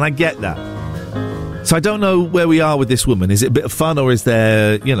multimillionaires, and I get that. So I don't know where we are with this woman. Is it a bit of fun, or is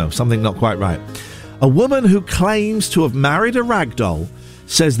there, something not quite right? A woman who claims to have married a ragdoll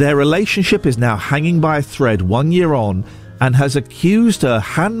says their relationship is now hanging by a thread 1 year on and has accused her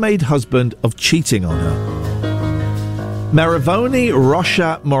handmaid husband of cheating on her. Marivoni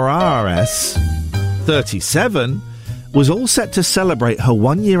Rocha Morales, 37, was all set to celebrate her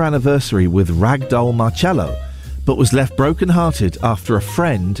 1 year anniversary with ragdoll Marcello, but was left brokenhearted after a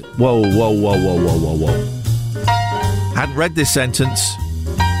friend... Whoa. Hadn't read this sentence.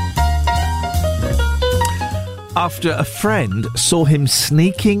 After a friend saw him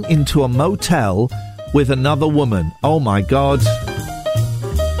sneaking into a motel with another woman. Oh my God.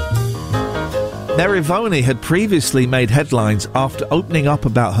 Marivoni had previously made headlines after opening up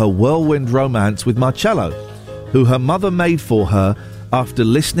about her whirlwind romance with Marcello, who her mother made for her after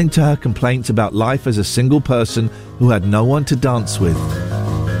listening to her complaints about life as a single person who had no one to dance with.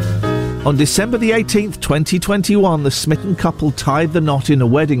 On December the 18th, 2021, the smitten couple tied the knot in a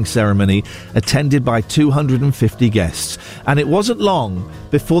wedding ceremony attended by 250 guests. And it wasn't long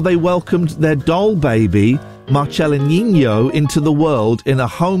before they welcomed their doll baby, Marcelinho, into the world in a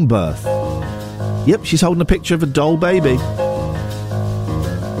home birth. Yep, she's holding a picture of a doll baby.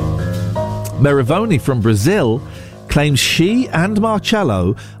 Marivoni from Brazil claims she and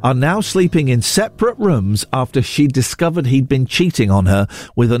Marcello are now sleeping in separate rooms after she discovered he'd been cheating on her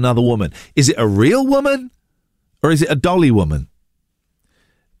with another woman. Is it a real woman or is it a dolly woman?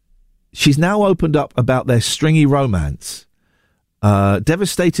 She's now opened up about their stringy romance.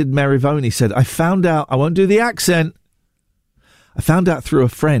 Devastated Marivoni said, I found out, I won't do the accent, I found out through a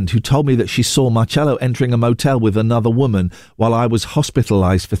friend who told me that she saw Marcello entering a motel with another woman while I was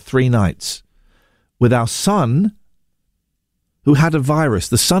hospitalized for 3 nights. With our son, who had a virus.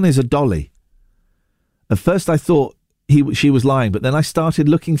 The son is a dolly. At first I thought she was lying, but then I started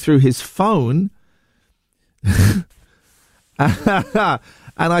looking through his phone and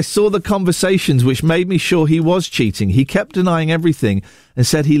I saw the conversations, which made me sure he was cheating. He kept denying everything and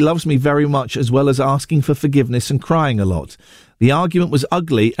said he loves me very much, as well as asking for forgiveness and crying a lot. The argument was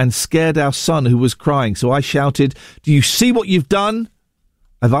ugly and scared our son, who was crying, so I shouted, "Do you see what you've done?"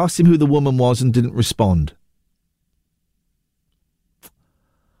 I've asked him who the woman was and didn't respond.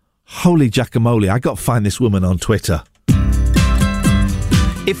 Holy guacamole, I got to find this woman on Twitter.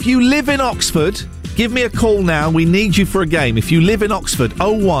 If you live in Oxford, give me a call now. We need you for a game. If you live in Oxford,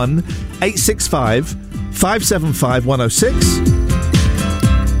 01 865 575 106.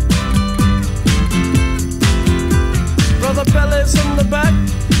 Brother Bellas in the back,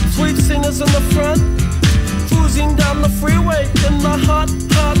 sweet singers in the front, cruising down the freeway in the hot,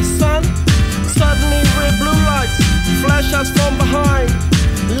 hot sun. Suddenly red blue lights, flash us from behind.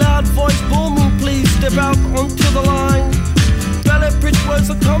 Loud voice booming, please step out onto the line. Ballet bridge words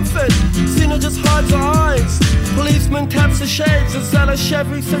of comfort, Cena just hides her eyes. Policeman taps the shades, is that a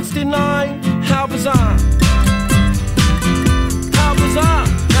Chevy 69? How bizarre. How bizarre,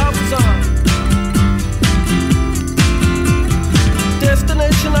 how bizarre.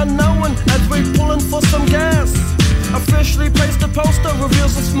 Destination unknown as we're pulling for some gas. Officially placed a poster,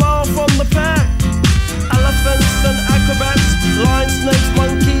 reveals a smile from the pack. Elephants and acrobats, lion, snakes,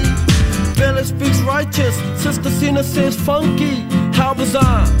 monkey. Bella speaks righteous, Sister Cena says funky. How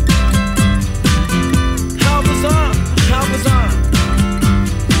bizarre. How bizarre, how bizarre.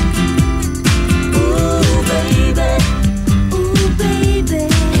 Ooh baby,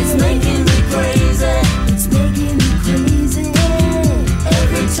 it's making me crazy. It's making me crazy.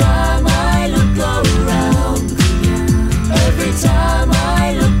 Every time I look around. Every time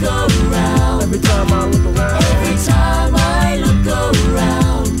I look around. Every time I look around. Every time I look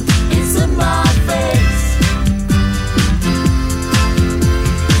around. It's in my face.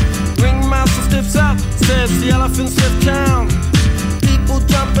 Ringmaster stiffs up, says the elephants left town. People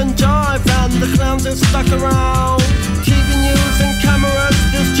jump and jive and the clowns are stuck around. TV news and cameras,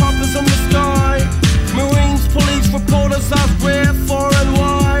 there's choppers in the sky. Marines, police, reporters ask where, for and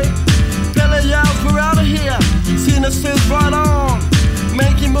why. Bella yells, we're out of here. Cena says right on.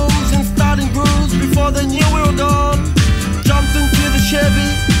 Making moves and starting grooves before they knew we were gone. Jumped into the Chevy,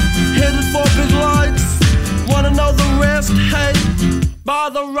 headed for big lights. Wanna know the rest? Hey, by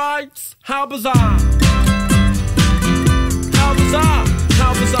the rights. How bizarre. How bizarre.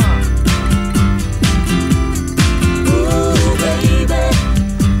 How bizarre. Ooh baby,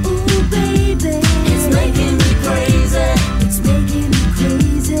 it's making me crazy. It's making me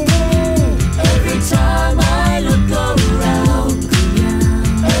crazy. Every time I look around.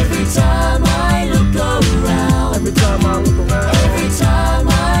 Every time I look around. Every time I look around. Every time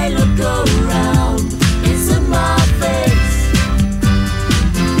I look around. It's in my face.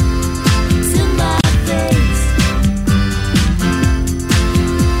 It's in my face.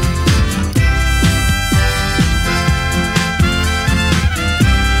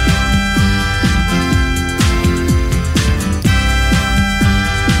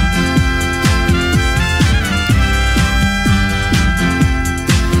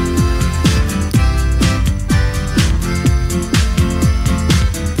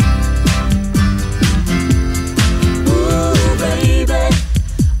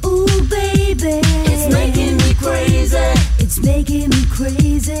 It's making me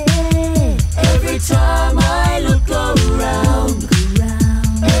crazy. Every time I look around.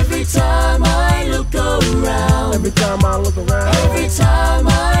 Every time I look around. Every time I look around. Every time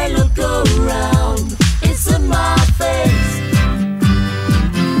I look around. It's in my face.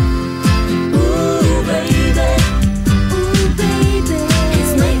 Ooh baby,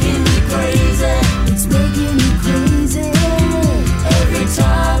 it's making me crazy. It's making me crazy. Every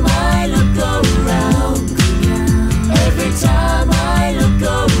time I look around. Every time I look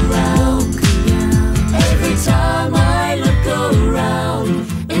around. Every time I look around.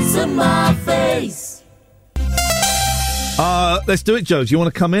 It's in my face. Let's do it, Joe. Do you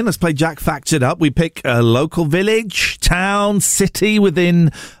want to come in? Let's play Jack Facts It Up. We pick a local village, town, city within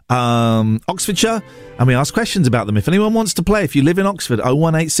Oxfordshire, and we ask questions about them. If anyone wants to play, if you live in Oxford,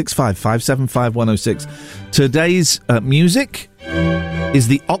 01865 575 106. Today's music is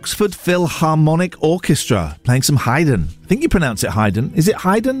the Oxford Philharmonic Orchestra playing some Haydn. I think you pronounce it Haydn. Is it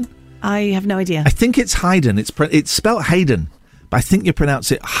Haydn? I have no idea. I think it's Haydn. It's spelt Haydn, but I think you pronounce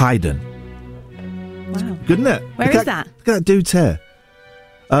it Haydn. Wow. Good, isn't it? Where is that? Look at that dude's hair.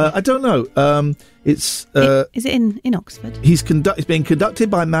 I don't know. It's is it in Oxford? It's being conducted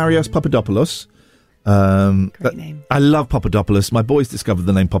by Marios Papadopoulos. Great name. I love Papadopoulos. My boys discovered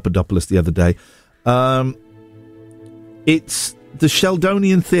the name Papadopoulos the other day. It's the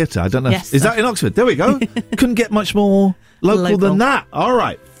Sheldonian Theatre. I don't know. Yes. Is that in Oxford? There we go. Couldn't get much more local than that. All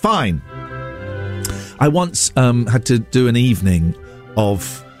right, fine. I once had to do an evening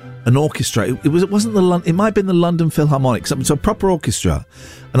of an orchestra. It wasn't the it might have been the London Philharmonic. So a proper orchestra,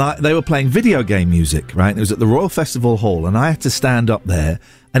 and they were playing video game music. Right, and it was at the Royal Festival Hall, and I had to stand up there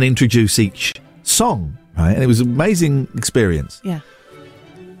and introduce each song. Right, and it was an amazing experience. Yeah.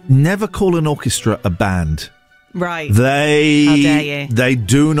 Never call an orchestra a band. Right. How dare you? They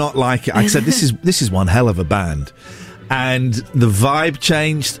do not like it. I said, this is one hell of a band. And the vibe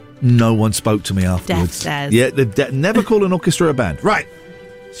changed. No one spoke to me afterwards. Death stares. Yeah, never call an orchestra a band. Right.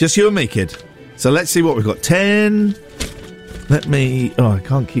 It's just you and me, kid. So let's see what we've got. 10. Let me... Oh, I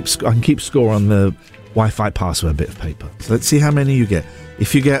can keep score on the Wi-Fi password bit of paper. So let's see how many you get.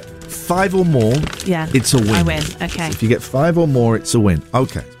 If you get 5 or more, it's a win. I win. Okay. So if you get 5 or more, it's a win.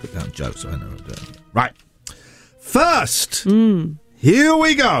 Okay. Let's put down Joe so I know what I'm doing. Right. First, here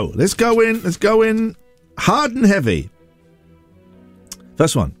we go. Let's go in hard and heavy.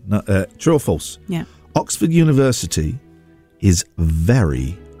 First one, true or false? Yeah. Oxford University is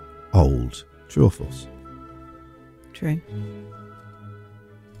very old. True or false? True.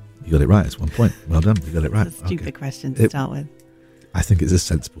 You got it right. It's 1 point. Well done. You got it right. That's a stupid question to start with. I think it's a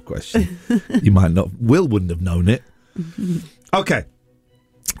sensible question. You might not. Will wouldn't have known it. Okay.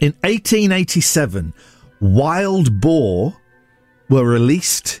 In 1887... wild boar were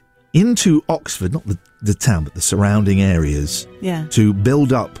released into Oxford, not the town, but the surrounding areas, to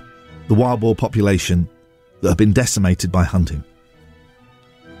build up the wild boar population that have been decimated by hunting.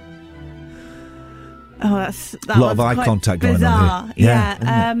 Oh, that's a lot of eye contact going on here.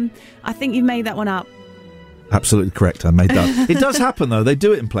 Yeah. I think you've made that one up. Absolutely correct. I made that. It does happen, though. They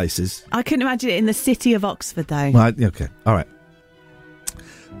do it in places. I couldn't imagine it in the city of Oxford, though. Right, okay. All right.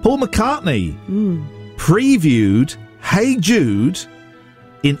 Paul McCartney previewed Hey Jude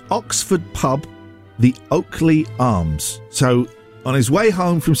in Oxford pub, the Oakley Arms. So on his way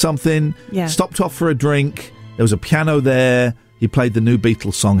home from something, stopped off for a drink. There was a piano there. He played the new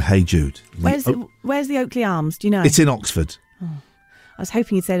Beatles song Hey Jude. Where's the Oakley Arms? Do you know? It's in Oxford. Oh. I was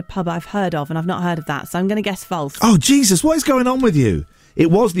hoping you'd say a pub I've heard of, and I've not heard of that, so I'm going to guess false. Oh, Jesus, what is going on with you? It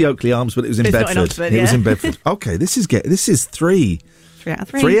was the Oakley Arms, but it was in Bedford. Not in Oxford, It was in Bedford. Okay, this is 3. 3 out of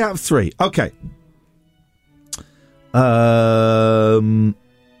 3. 3 out of 3. Okay.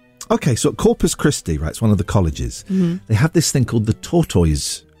 Okay, so at Corpus Christi, right, it's one of the colleges, they have this thing called the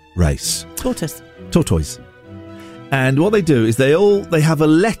tortoise race. Tortoise. And what they do is they have a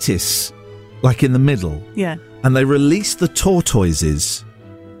lettuce, like in the middle. Yeah. And they release the tortoises,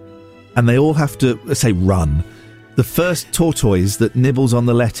 and they all have to, let's say, run. The first tortoise that nibbles on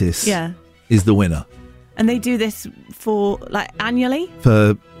the lettuce is the winner. And they do this for, annually?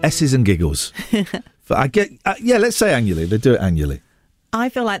 For S's and giggles. Let's say annually. They do it annually. I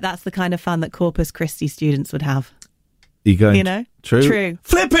feel like that's the kind of fun that Corpus Christi students would have. You going? You know? True.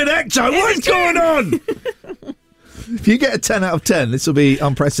 Flipping heck, Joe! What is going on? If you get a 10 out of 10, this will be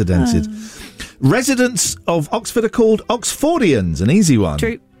unprecedented. Residents of Oxford are called Oxfordians. An easy one.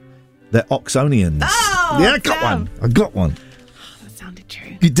 True. They're Oxonians. Oh, yeah, I got one. Oh, that sounded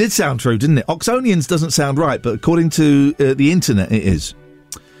true. It did sound true, didn't it? Oxonians doesn't sound right, but according to the internet, it is.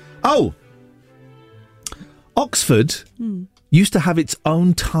 Oh! Oxford used to have its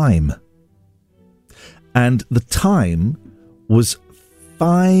own time. And the time was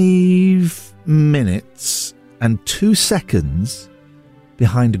 5 minutes and 2 seconds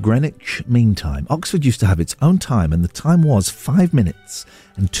behind Greenwich Mean Time. Oxford used to have its own time, and the time was 5 minutes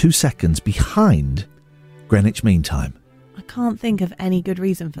and 2 seconds behind Greenwich Mean Time. I can't think of any good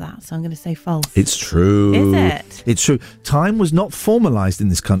reason for that, so I'm going to say false. It's true. Is it? It's true. Time was not formalised in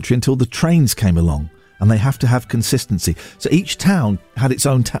this country until the trains came along, and they have to have consistency. So each town had its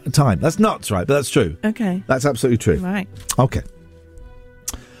own time. That's nuts, right? But that's true. Okay. That's absolutely true. Right. Okay.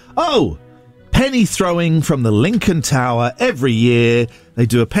 Oh! Penny throwing from the Lincoln Tower every year. They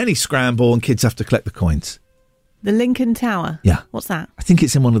do a penny scramble and kids have to collect the coins. The Lincoln Tower? Yeah. What's that? I think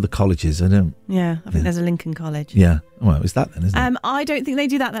it's in one of the colleges. I think there's a Lincoln College. Yeah. Well, is that then, isn't it? I don't think they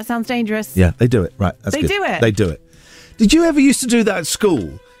do that. That sounds dangerous. Yeah, they do it. Right. That's They good. do it? They do it. Did you ever used to do that at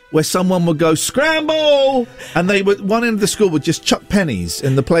school? Where someone would go, scramble! And one end of the school would just chuck pennies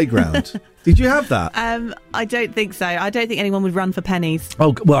in the playground. Did you have that? I don't think so. I don't think anyone would run for pennies.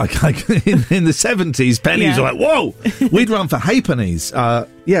 Oh, well, in the 70s, pennies were like, whoa! We'd run for halfpennies.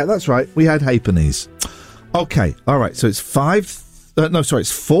 Yeah, that's right. We had halfpennies. Okay, all right. So it's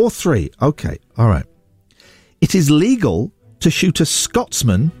 4-3. Okay, all right. It is legal to shoot a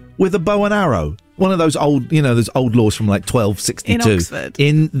Scotsman with a bow and arrow. one of those old, those old laws from like 1262. In Oxford?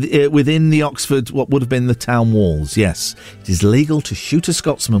 Within the Oxford, what would have been the town walls, yes. It is legal to shoot a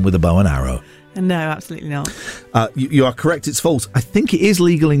Scotsman with a bow and arrow. No, absolutely not. You are correct, it's false. I think it is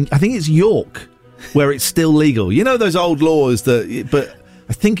legal I think it's York where it's still legal. You know those old laws but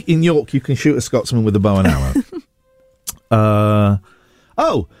I think in York you can shoot a Scotsman with a bow and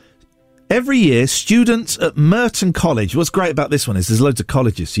arrow. Every year, students at Merton College. What's great about this one is there's loads of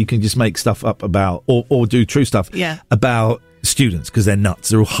colleges, so you can just make stuff up about or do true stuff about students because they're nuts.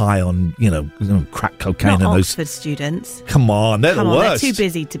 They're all high on crack cocaine. Not and Oxford students. Come on, they're the worst. They're too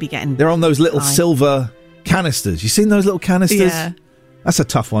busy to be getting. They're on those little silver canisters. You seen those little canisters? Yeah. That's a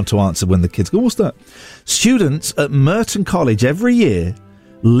tough one to answer when the kids go, what's that? Students at Merton College every year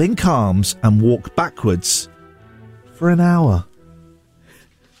link arms and walk backwards for an hour.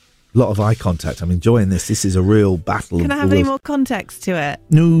 A lot of eye contact. I'm enjoying this. This is a real battle. Can I have any more context to it?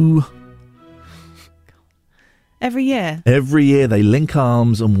 No. Every year? Every year they link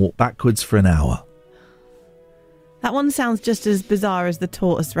arms and walk backwards for an hour. That one sounds just as bizarre as the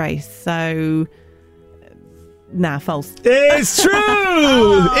tortoise race, so... Nah, false. It's true!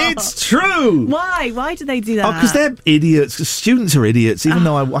 It's true! Why? Why do they do that? Oh, because they're idiots. 'Cause students are idiots, even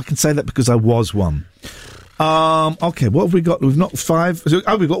though I can say that because I was one. Okay, what have we got? We've not 5.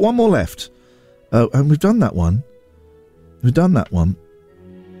 Oh, we've got one more left. And we've done that one. You've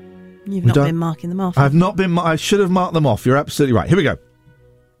not been marking them off. I've not been. I should have marked them off. You're absolutely right. Here we go.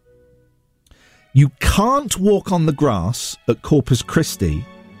 You can't walk on the grass at Corpus Christi,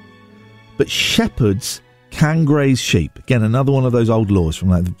 but shepherds can graze sheep. Again, another one of those old laws from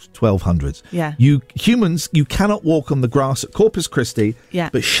like the 1200s. Yeah. You cannot walk on the grass at Corpus Christi,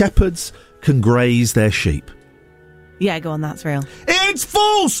 but shepherds can graze their sheep. Yeah, go on, that's real. It's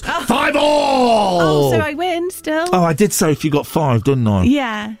false! 5-all! Oh, so I win still? Oh, I did say if you got 5, didn't I?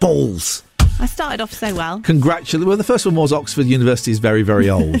 Yeah. Balls. I started off so well. Congratulations. Well, the first one was Oxford University is very, very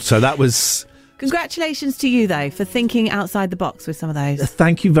old, so that was... Congratulations to you, though, for thinking outside the box with some of those.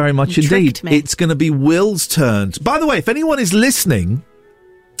 Thank you very much indeed. Tricked me. It's going to be Will's turn. By the way, if anyone is listening...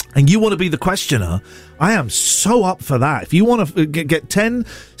 and you want to be the questioner, I am so up for that. If you want to get 10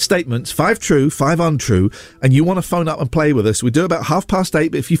 statements, 5 true, 5 untrue, and you want to phone up and play with us, we do about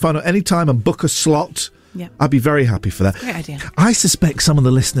 8:30, but if you phone at any time and book a slot, I'd be very happy for that. Great idea. I suspect some of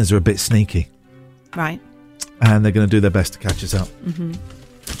the listeners are a bit sneaky. Right. And they're going to do their best to catch us up. Mm-hmm.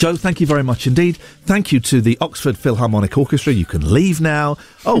 Joe, thank you very much indeed. Thank you to the Oxford Philharmonic Orchestra. You can leave now.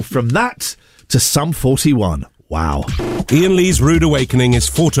 Oh, from that to Sum 41. Wow. Ian Lee's Rude Awakening is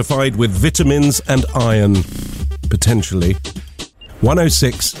fortified with vitamins and iron. Potentially.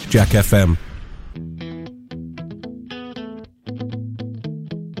 106 Jack FM.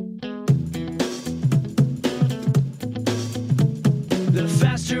 The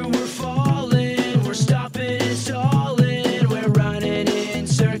faster we're falling, we're stopping and stalling, we're running in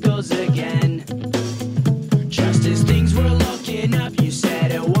circles again. Just as things were looking up, you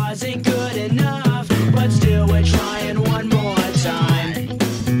said it wasn't good enough, but still we're trying one more time.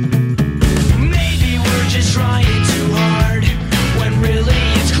 Maybe we're just trying too hard, when really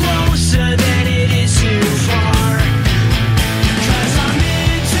it's closer than it is too far. 'Cause I'm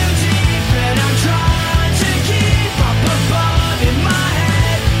in too deep and I'm trying to keep up above in my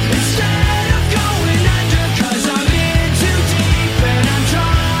head instead of going under. 'Cause I'm in too deep and I'm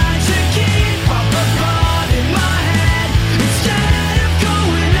trying to keep up above in my head instead of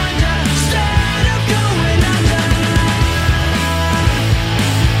going under. Instead of going under.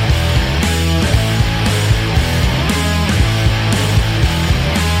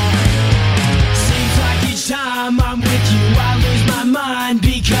 Seems like each time I'm with you I lose my mind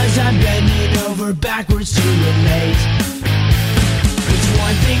because I'm bending over backwards to relate. It's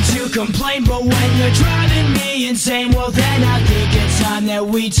one thing to complain, but when you're driving me insane, well then I think it's time that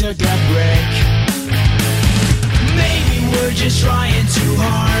we took a break. Maybe we're just trying too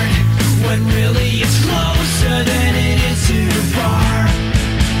hard, when really it's closer than it is too far.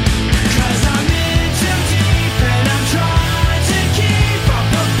 'Cause I'm in too deep and I'm trying to keep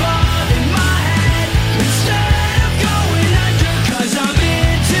up above in my head instead of going under. 'Cause I'm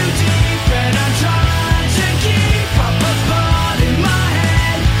in too deep and I'm trying to keep up above in my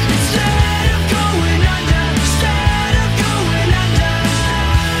head instead of going under. Instead of going under.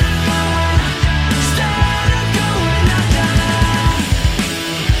 Instead of going under.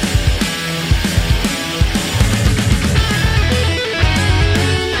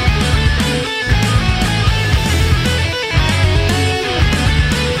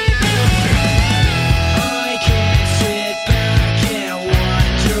 I can't sit back and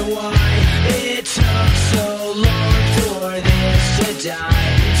wonder why it took so long for this to die.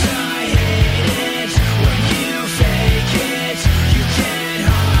 I hate it when you fake it. You can't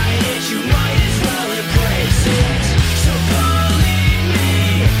hide it, you might as well embrace it. So believe me,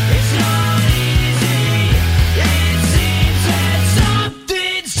 it's not easy. It seems that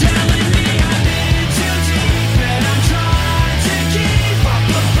something's telling me I'm in too deep, and I'm trying to keep up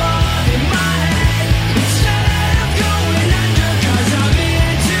above in my head instead of going under. 'Cause I'm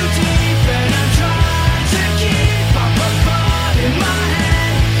in too deep, and I'm trying to keep up above in my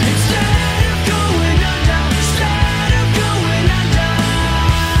head instead of going under. Instead of going under.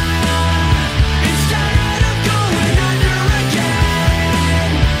 Instead of going under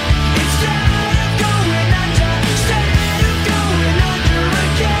again. Instead of going under. Instead of going under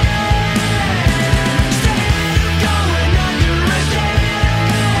again. Instead of going under again.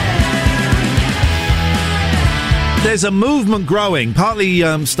 There's a movement growing, partly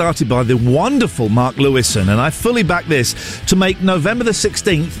started by the wonderful Mark Lewison, and I fully back this, to make November the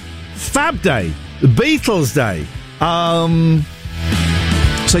 16th Fab Day, Beatles Day.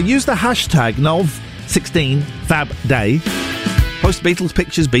 So use the hashtag Nov16 Fab Day. Post Beatles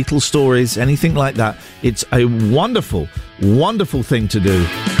pictures, Beatles stories, anything like that. It's a wonderful, wonderful thing to do.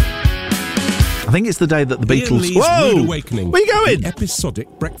 I think it's the day that the Ian Beatles... Lee's Whoa! Rude Awakening. Where you going? The episodic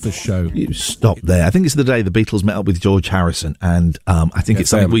breakfast show. You stop there. I think it's the day the Beatles met up with George Harrison, and I think it's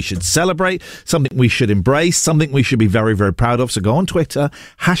something we should celebrate, something we should embrace, something we should be very, very proud of. So go on Twitter,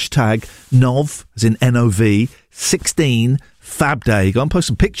 hashtag Nov, as in N-O-V, 16 Fab Day. Go and post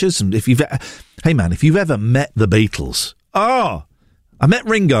some pictures, and if you've... Hey, man, if you've ever met the Beatles... Oh! I met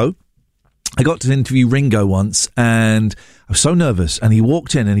Ringo. I got to interview Ringo once, and I was so nervous, and he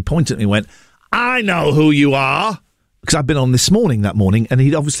walked in, and he pointed at me and went, I know who you are. Because I've been on This Morning that morning, and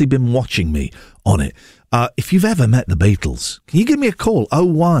he'd obviously been watching me on it. If you've ever met the Beatles, can you give me a call?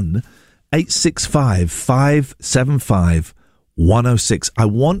 01865 575 106. I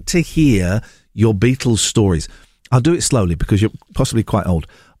want to hear your Beatles stories. I'll do it slowly because you're possibly quite old.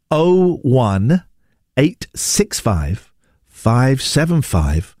 01865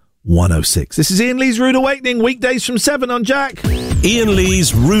 575 106. This is Ian Lee's Rude Awakening, weekdays from 7 on Jack. Ian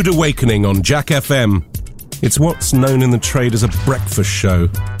Lee's Rude Awakening on Jack FM. It's what's known in the trade as a breakfast show,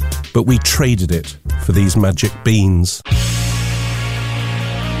 but we traded it for these magic beans.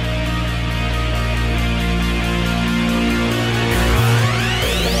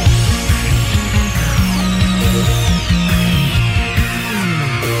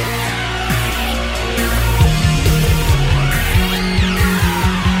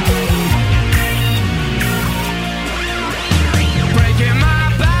 Breaking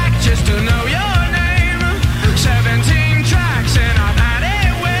my back just to know your name. 17 tracks and I've had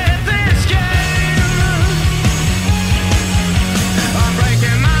it with this game.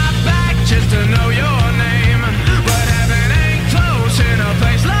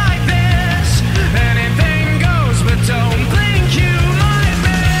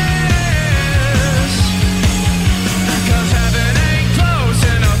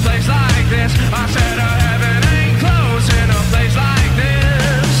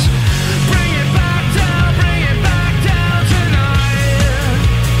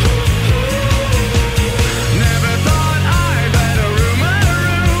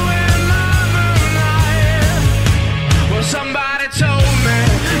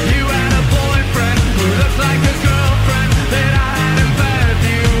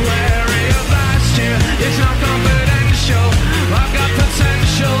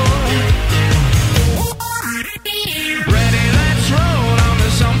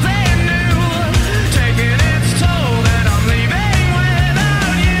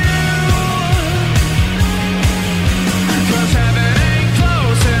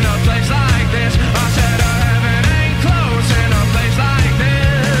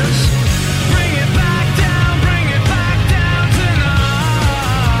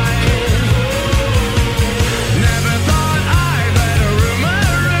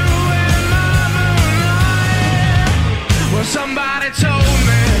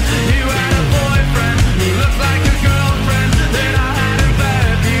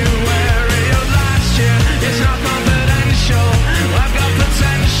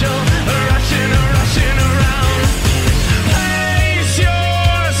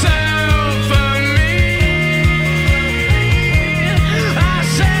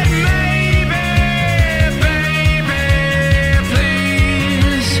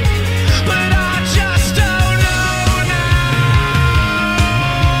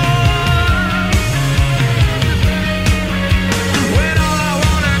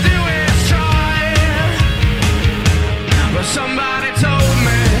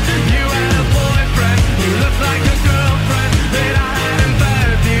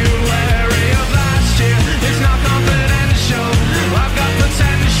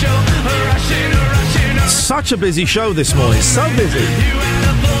 such a busy show this morning. So busy.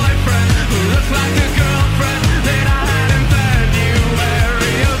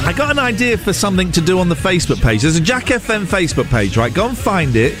 I got an idea for something to do on the Facebook page. There's a Jack FM Facebook page, right? Go and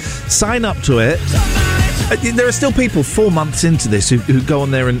find it. Sign up to it. There are still people 4 months into this who go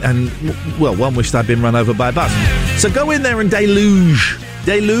on there and well, one wished I'd been run over by a bus. So go in there and deluge.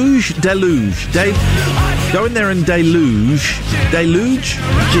 Go in there and deluge.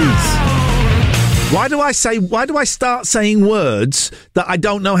 Jeez. Why do I start saying words that I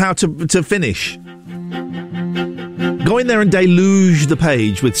don't know how to finish? Go in there and deluge the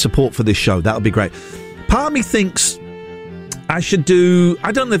page with support for this show. That would be great. Part of me thinks I should do,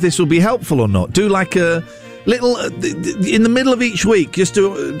 I don't know if this will be helpful or not, do like a little, in the middle of each week, just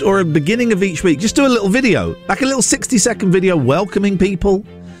do, or a beginning of each week, just do a little video, like a little 60-second video welcoming people,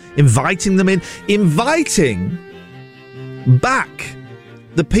 inviting them in, inviting back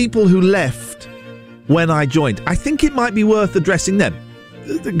the people who left when I joined. I think it might be worth addressing them.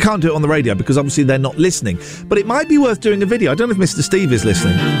 Can't do it on the radio because obviously they're not listening, but it might be worth doing a video. I don't know if Mr. Steve is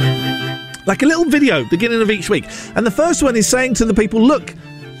listening. Like a little video beginning of each week, and the first one is saying to the people, look,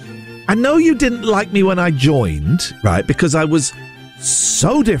 I know you didn't like me when I joined, right, because I was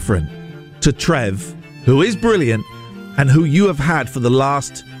so different to Trev, who is brilliant and who you have had for the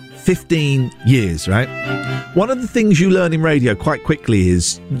last 15 years, right? One of the things you learn in radio quite quickly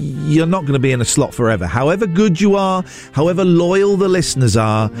is you're not going to be in a slot forever. However good you are, however loyal the listeners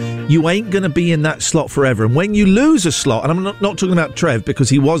are, you ain't going to be in that slot forever. And when you lose a slot, and I'm not talking about Trev because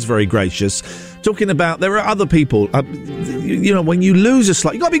he was very gracious, talking about there are other people, when you lose a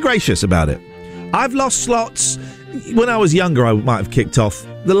slot, you got to be gracious about it. I've lost slots. When I was younger, I might have kicked off.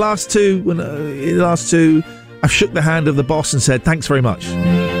 The last two, I've shook the hand of the boss and said, thanks very much.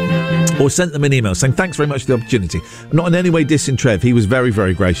 Or sent them an email saying, thanks very much for the opportunity. I'm not in any way dissing Trev. He was very,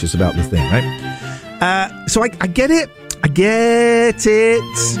 very gracious about the thing, right? So I get it. I get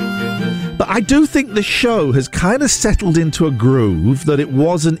it. But I do think the show has kind of settled into a groove that it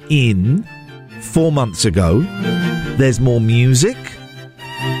wasn't in 4 months ago. There's more music.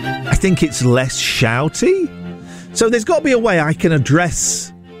 I think it's less shouty. So there's got to be a way I can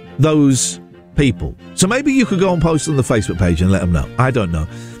address those people. So maybe you could go and post on the Facebook page and let them know. I don't know.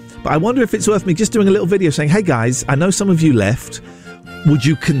 But I wonder if it's worth me just doing a little video saying, hey guys, I know some of you left. Would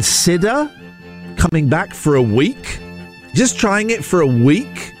you consider coming back for a week? Just trying it for a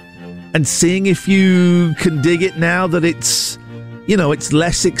week and seeing if you can dig it now that it's, it's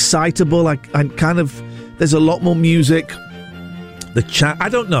less excitable. I kind of, there's a lot more music. The chat, I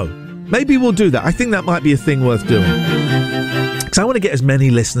don't know. Maybe we'll do that. I think that might be a thing worth doing. Because I want to get as many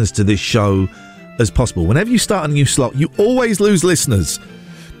listeners to this show as possible. Whenever you start a new slot, you always lose listeners.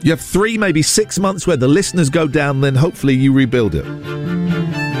 You have 3, maybe 6 months where the listeners go down, then hopefully you rebuild it.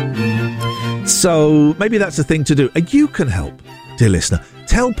 So maybe that's a thing to do. And you can help, dear listener.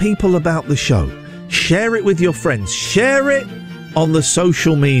 Tell people about the show. Share it with your friends. Share it on the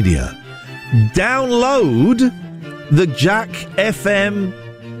social media. Download the Jack FM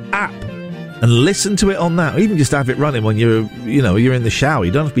app and listen to it on that. Or even just have it running when you're in the shower.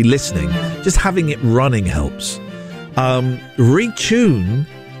 You don't have to be listening. Just having it running helps. Retune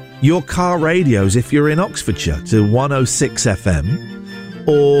your car radios if you're in Oxfordshire to 106 FM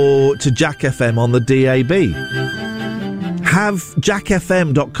or to Jack FM on the DAB. Have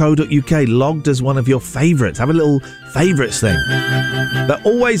jackfm.co.uk logged as one of your favourites. Have a little favourites thing. They're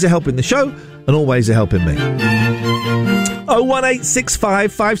always a helping the show and always a helping me.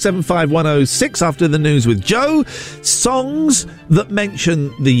 01865 575 106 after the news with Joe. Songs that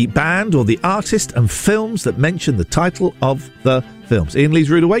mention the band or the artist and films that mention the title of the films. Ian Lee's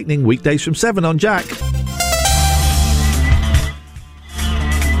Rude Awakening, weekdays from 7 on Jack.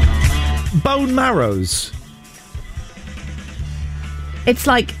 Bone marrows. It's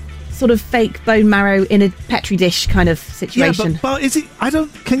like sort of fake bone marrow in a Petri dish kind of situation. Yeah, but is it? I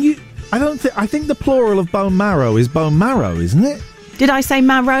think the plural of bone marrow is bone marrow, isn't it? Did I say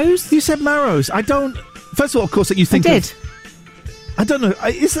marrows? You said marrows. I don't. First of all, of course, that you think. I did. I don't know.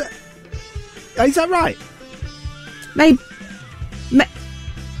 Is that right? Maybe.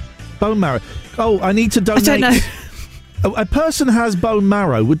 Bone marrow. Oh, I need to donate. I don't know. A person has bone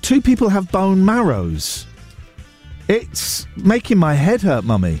marrow. Would 2 people have bone marrows? It's making my head hurt,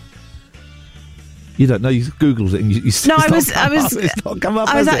 Mummy. You don't know. You Googled it and you no, I was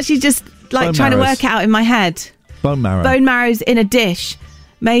actually just like bone trying marrows. to work it out in my head. Bone marrow. Bone marrow's in a dish.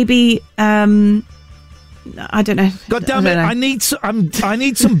 Maybe. I don't know. God damn it! I need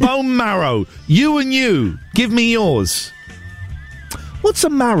some bone marrow. You and you, give me yours. What's a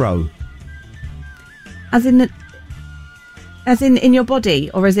marrow? As in As in your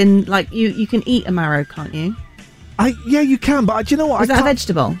body, or as in, like, you can eat a marrow, can't you? Yeah, you can, but do you know what? Is that a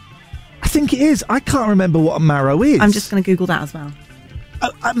vegetable? I think it is. I can't remember what a marrow is. I'm just going to Google that as well.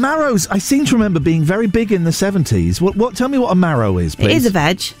 Marrows, I seem to remember being very big in the 70s. What? Tell me what a marrow is, please. It is a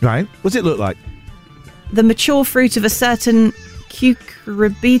veg. Right. What does it look like? The mature fruit of a certain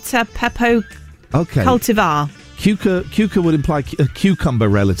Cucurbita pepo cultivar. Cucur would imply a cucumber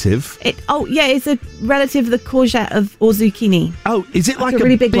relative. It's a relative of the courgette or zucchini. Oh, is it like a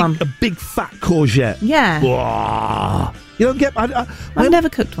really big one? A big fat courgette? Yeah. Whoa. You don't get... I've never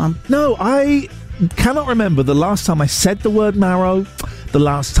cooked one. No, I cannot remember the last time I said the word marrow, the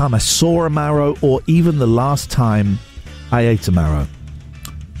last time I saw a marrow, or even the last time I ate a marrow.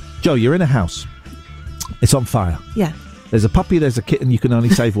 Joe, you're in a house. It's on fire. Yeah. There's a puppy, there's a kitten, you can only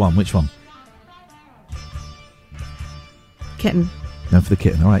save one. Which one? Kitten. No, for the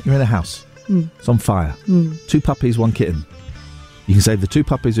kitten. All right, you're in a house. It's on fire. 2 puppies, 1 kitten. You can save the 2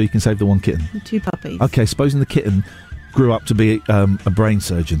 puppies or you can save the 1 kitten. The 2 puppies. Okay, supposing the kitten grew up to be a brain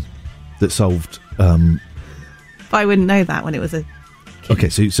surgeon that solved... But I wouldn't know that when it was a kitten. Okay,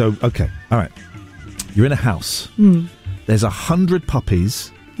 so okay, all right. You're in a house. There's 100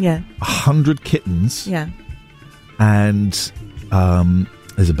 puppies. Yeah. 100 kittens. Yeah. And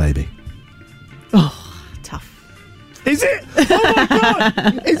there's a baby. Oh, tough. Is it? Oh my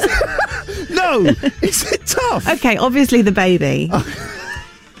God! No! Is it tough? Okay, obviously the baby.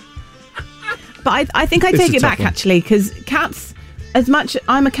 But I think I take it back, actually, because cats, as much...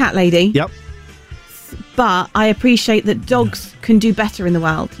 I'm a cat lady. Yep. But I appreciate that dogs can do better in the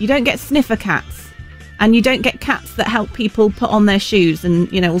world. You don't get sniffer cats. And you don't get cats that help people put on their shoes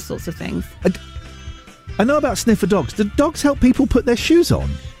and, all sorts of things. I know about sniffer dogs. Do dogs help people put their shoes on?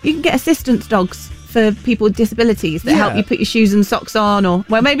 You can get assistance dogs for people with disabilities that help you put your shoes and socks on, or...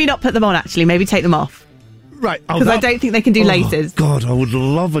 Well, maybe not put them on, actually. Maybe take them off. Right. Because I don't think they can do laces. God, I would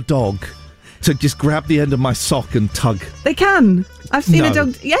love a dog to just grab the end of my sock and tug. They can. I've seen a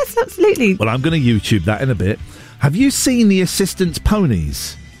dog... Yes, absolutely. Well, I'm going to YouTube that in a bit. Have you seen the assistance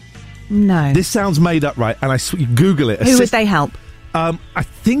ponies? No. This sounds made up, right? And you Google it. Who would they help? I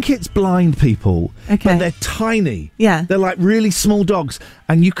think it's blind people. Okay. But they're tiny. Yeah. They're like really small dogs.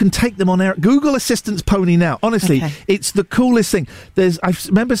 And you can take them on air. Google assistance pony now. Honestly, it's the coolest thing. I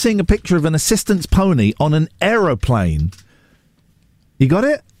remember seeing a picture of an assistance pony on an aeroplane. You got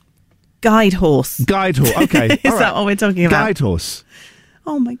it? Guide horse. Guide horse. Okay. Is that what we're talking about? Guide horse.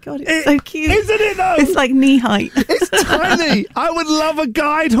 Oh my God, it's so cute. Isn't it though? It's like knee height. It's tiny. I would love a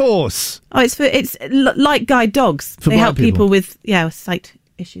guide horse. Oh, it's like guide dogs. For they help people with sight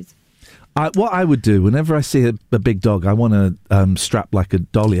issues. What I would do whenever I see a big dog, I want to strap like a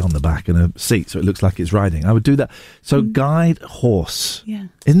dolly on the back and a seat so it looks like it's riding. I would do that. So guide horse. Yeah.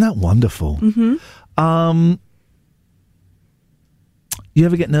 Isn't that wonderful? Mm-hmm. You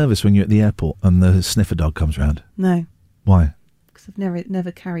ever get nervous when you're at the airport and the sniffer dog comes round? No. Why? I've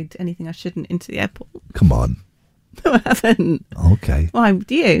never carried anything I shouldn't into the airport. Come on. No, I haven't. Okay. Why?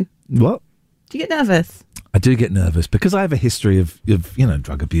 Do you? What? Do you get nervous? I do get nervous because I have a history of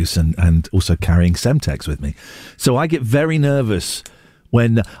drug abuse and also carrying Semtex with me. So I get very nervous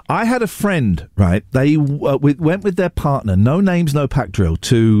when I had a friend, right? They went with their partner, no names, no pack drill,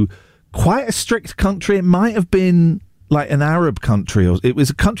 to quite a strict country. It might have been like an Arab country, or it was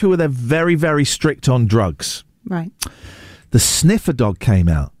a country where they're very, very strict on drugs. Right. The sniffer dog came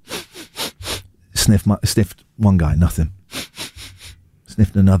out. Sniffed one guy, nothing.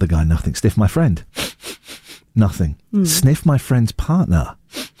 Sniffed another guy, nothing. Sniffed my friend, nothing. Sniffed my friend's partner.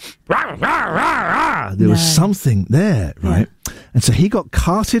 There was something there, right? Yeah. And so he got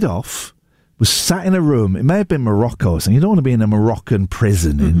carted off, was sat in a room. It may have been Morocco or something. You don't want to be in a Moroccan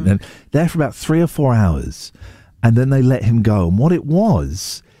prison. And there for about 3 or 4 hours. And then they let him go. And what it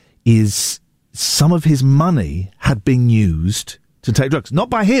was is some of his money had been used to take drugs. Not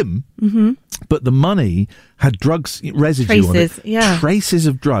by him, but the money had drugs residue on it. Yeah. Traces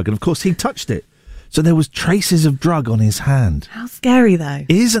of drug. And, of course, he touched it. So there was traces of drug on his hand. How scary, though.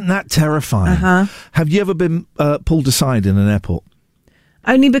 Isn't that terrifying? Have you ever been pulled aside in an airport?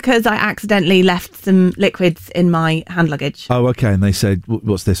 Only because I accidentally left some liquids in my hand luggage. Oh, okay. And they said,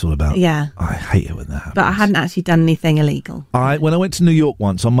 what's this all about? Yeah. I hate it when that happens. But I hadn't actually done anything illegal. When I went to New York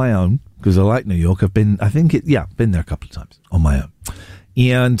once on my own, because I like New York, been there a couple of times on my own.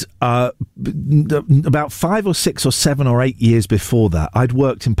 And about 5 or 6 or 7 or 8 years before that, I'd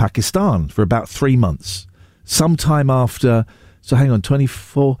worked in Pakistan for about 3 months. Sometime after, so hang on,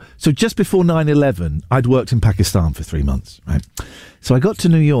 24. So just before 9/11, I'd worked in Pakistan for 3 months, right? So I got to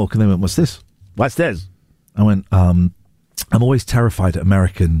New York and they went, what's this? What's this? I went, I'm always terrified at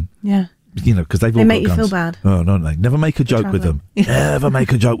American because they've all They make got you guns. feel bad. Oh, don't they? Never make a joke with them. Never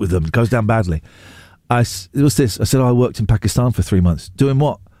make a joke with them. It goes down badly. It was this. I said, I worked in Pakistan for 3 months. Doing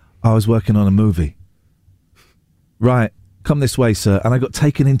what? I was working on a movie. Right. Come this way, sir. And I got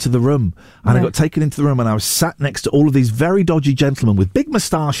taken into the room. And I got taken into the room and I was sat next to all of these very dodgy gentlemen with big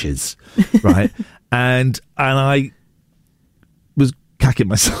moustaches. Right. and I was cacking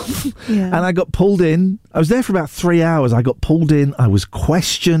myself. Yeah. And I got pulled in. I was there for about 3 hours. I got pulled in. I was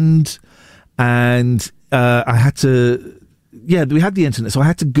questioned. And I had to... Yeah, we had the internet, so I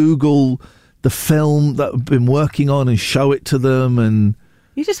had to Google the film that I've been working on and show it to them. And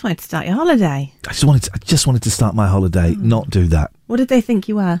You just wanted to start your holiday. I just wanted to start my holiday, not do that. What did they think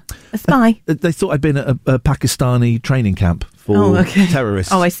you were? A spy? They thought I'd been at a Pakistani training camp for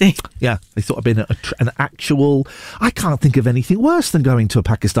terrorists. Oh, I see. Yeah, they thought I'd been at an actual... I can't think of anything worse than going to a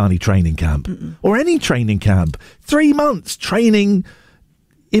Pakistani training camp. Or any training camp. 3 months training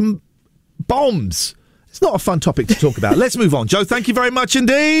in bombs. It's not a fun topic to talk about. Let's move on. Joe, thank you very much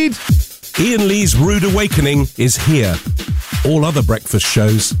indeed. Ian Lee's Rude Awakening is here. All other breakfast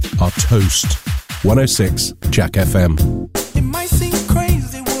shows are toast. 106 Jack FM. It might seem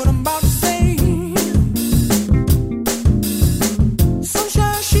crazy what I'm about to say.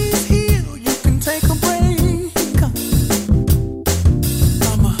 Sunshine, she's here, you can take a break.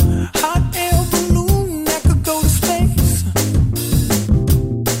 I'm a hot air balloon that could go to space.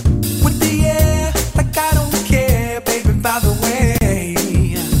 With the air, like I don't care, baby, by the way.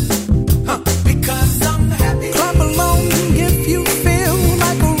 Because I'm happy. Clap along if you feel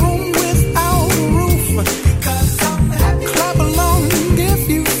like a room without a roof. Because I'm happy. Clap along if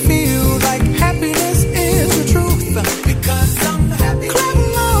you feel like happiness is the truth. Because I'm happy. Clap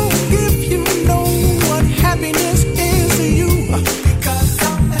along if you know what happiness is to you. Because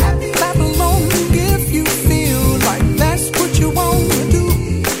I'm happy. Clap along if you feel like that's what you want to do.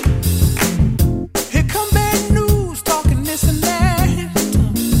 Here come bad news, talking this and that.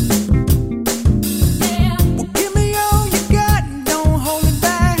 Well, give me all you got and don't hold it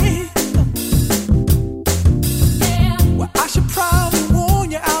back. Well, I should probably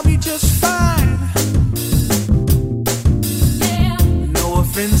warn you, I'll be just fine. No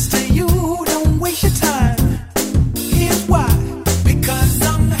offense to you, don't waste your time. Here's why. Because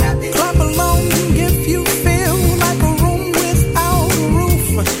I'm happy. Clap along if you feel like a room without a roof.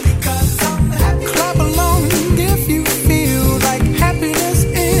 Because I'm happy. Clap along if you feel like happiness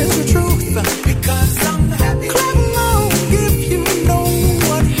is the truth. Because I'm happy. Clap along if you know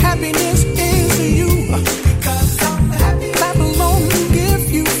what happiness is to you. Because I'm happy. Clap along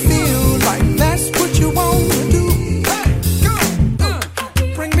if you feel like that's what you want to do.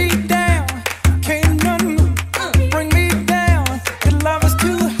 Bring me down, can't none bring me down. Your love is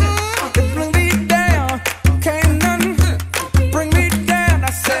too high. Bring me down, can't none bring me down.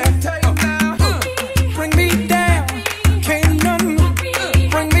 I said, bring me down, can't none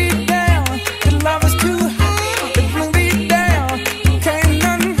bring me down. Your love is too high. Bring me down, can't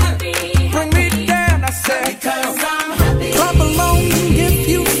none bring me down. I said, clap along if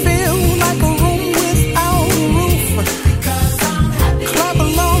you feel like a room without a roof. Clap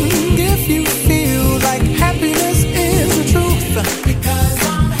along if you feel like happiness is the truth.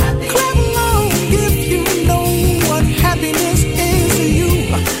 Clap along if you know what happiness is to you.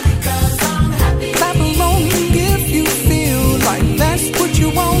 Clap along if you feel like that's what you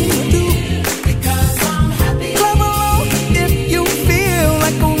want to do. Clap along if you feel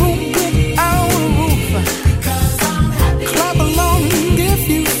like a room without a roof. Clap along if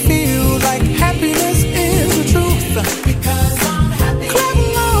you feel like happiness is the truth. Clap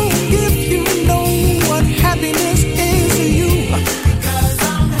along if you know what happiness is to you.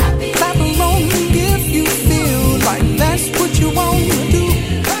 Clap along if you feel like that's what you want to do.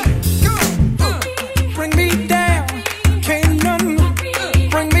 Bring me down, can't none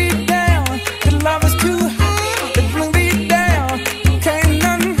bring me down. Your love is too high. Bring me down, can't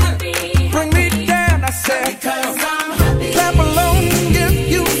none bring me down. I said, clap along if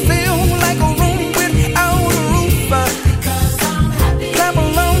you feel like a room without a roof. Clap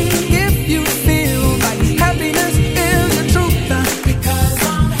along if you feel like happiness is the truth.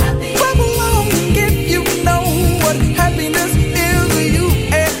 Clap along if you know what happiness is to you.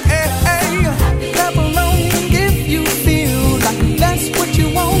 Clap along if you feel like that's what you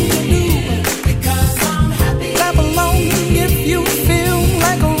want to do. Clap along if you feel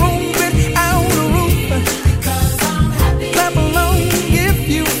like a room without a roof. Clap along if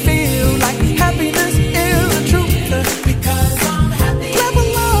you feel like happiness is the truth. Clap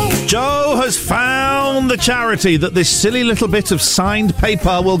along. Joe has found the charity that this silly little bit of signed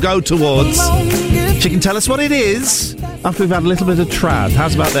paper will go towards. She can tell us what it is. after we've had a little bit of trad.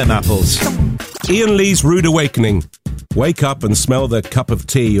 How's about them apples? Ian Lee's Rude Awakening. Wake up and smell the cup of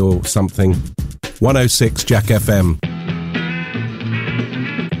tea or something. 106 Jack FM.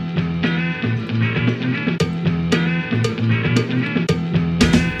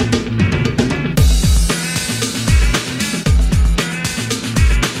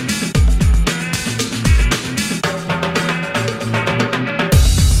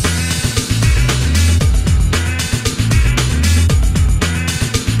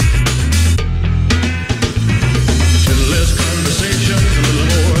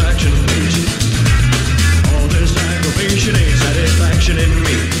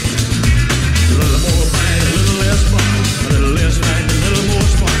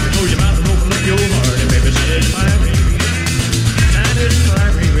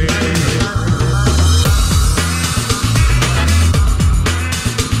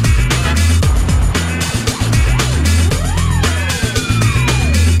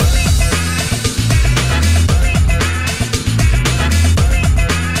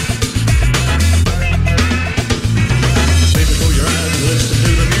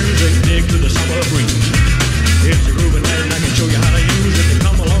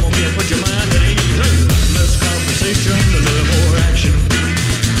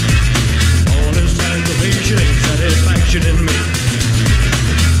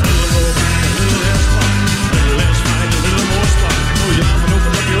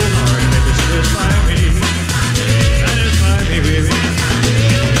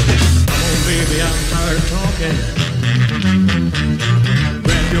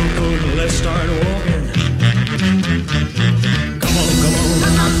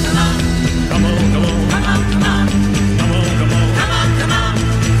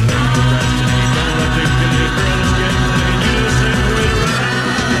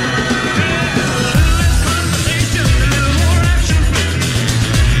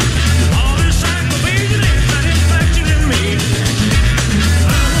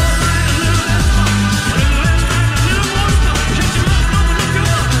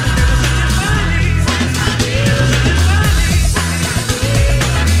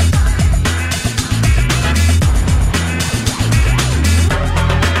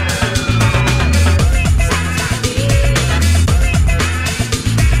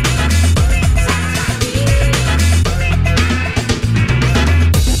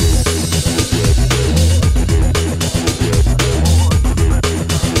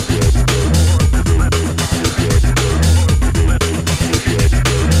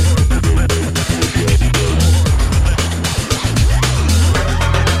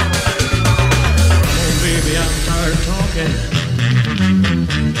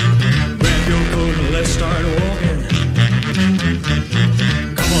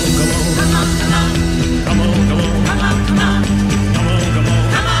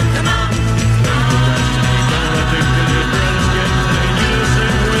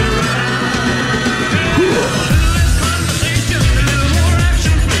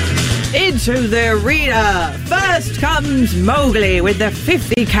 To the arena. First comes Mowgli with the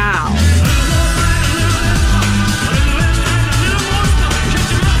 50 cow.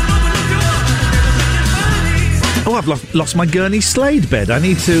 Oh, I've lost my Gurney Slade bed. I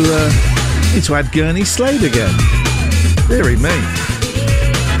need to add Gurney Slade again. Deary me.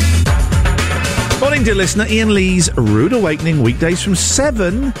 Morning, dear listener. Ian Lee's Rude Awakening, weekdays from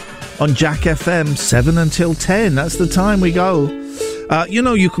 7 on Jack FM, 7 until 10. That's the time we go.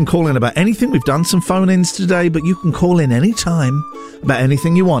 You can call in about anything. We've done some phone-ins today, but you can call in any time about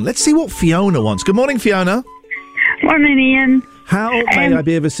anything you want. Let's see what Fiona wants. Good morning, Fiona. Morning, Ian. How may I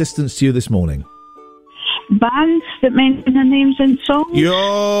be of assistance to you this morning? Bands that mention their names in songs?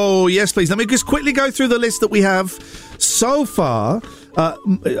 Yes, please. Let me just quickly go through the list that we have so far.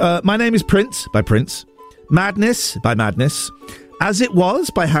 My Name is Prince, by Prince. Madness, by Madness. As It Was,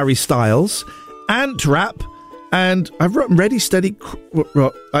 by Harry Styles. Ant Rap. And I've written the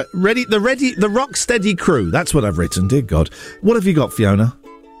Rock Steady Crew. That's what I've written, dear God. What have you got, Fiona?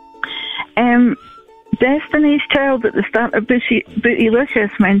 Destiny's Child at the start of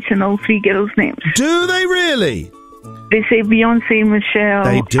Bootylicious mention all three girls' names. Do they really? They say Beyonce, Michelle,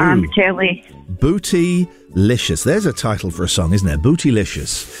 they do. And Kelly. Bootylicious. There's a title for a song, isn't there?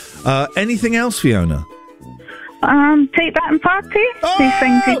 Bootylicious. Anything else, Fiona? Take That and Party. They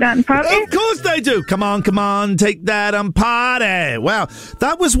sing Take That and Party. Of course they do. Come on, take that and party. Wow.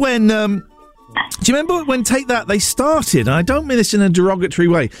 That was when, do you remember when Take That, they started, and I don't mean this in a derogatory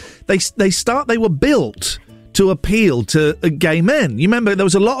way, they were built to appeal to gay men. You remember there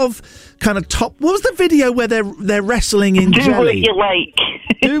was a lot of kind of top... What was the video where they're wrestling in jelly? Do what you like.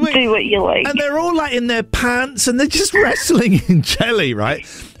 Do what you like. And they're all like in their pants and they're just wrestling in jelly, right?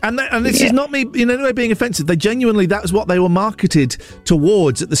 And this is not me in any way being offensive. They genuinely, that was what they were marketed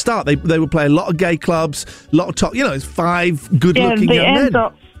towards at the start. They would play a lot of gay clubs, a lot of top, it's 5 good-looking young men.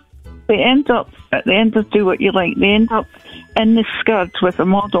 They end up, at the end of Do What You Like, they end up in the skirts with a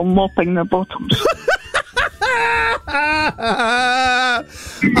model mopping their bottoms.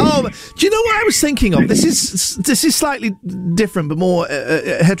 Oh, do you know what I was thinking of? This is slightly different, but more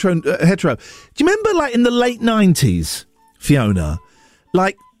hetero. Do you remember, like, in the late 90s, Fiona,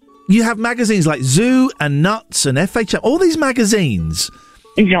 like, you have magazines like Zoo and Nuts and FHM, all these magazines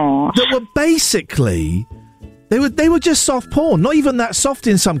that were basically... They were just soft porn, not even that soft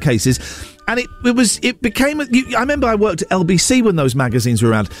in some cases. And it became... I remember I worked at LBC when those magazines were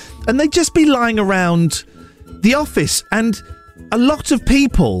around, and they'd just be lying around the office, and a lot of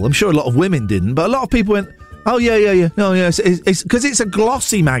people, I'm sure a lot of women didn't, but a lot of people went, oh, yeah. No, yeah, it's because it's a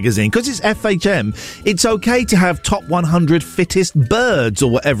glossy magazine, because it's FHM, it's okay to have top 100 fittest birds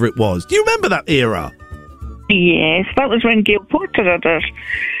or whatever it was. Do you remember that era? Yes, that was when Gail Porter had her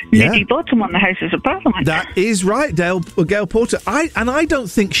nudie bottom on the Houses of Parliament. That is right, Gail Porter. I don't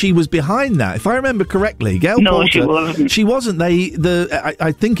think she was behind that. If I remember correctly, Gail Porter... she wasn't. She wasn't.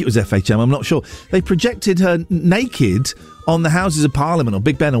 I think it was FHM, I'm not sure. They projected her naked on the Houses of Parliament or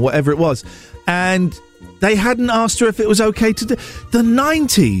Big Ben or whatever it was, and they hadn't asked her if it was okay to do... The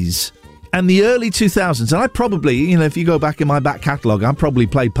 90s... and the early 2000s, and I probably, if you go back in my back catalogue, I probably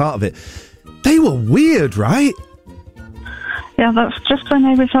played part of it. They were weird, right? Yeah, that's just when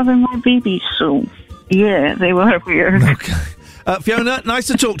I was having my baby, so yeah, they were weird. Okay. Fiona, nice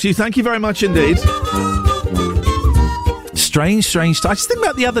to talk to you. Thank you very much indeed. Strange stuff. I just think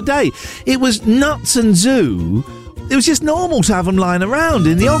about the other day. It was Nuts and Zoo. It was just normal to have them lying around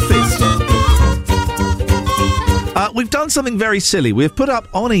in the office. We've done something very silly. We've put up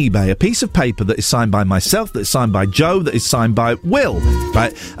on eBay a piece of paper that is signed by myself, that is signed by Joe, that is signed by Will,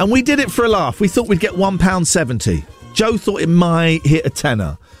 right? And we did it for a laugh. We thought we'd get £1.70. Joe thought it might hit a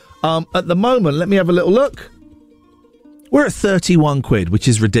tenner. At the moment, let me have a little look. We're at 31 quid, which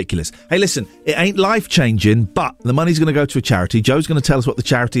is ridiculous. Hey, listen, it ain't life-changing, but the money's going to go to a charity. Joe's going to tell us what the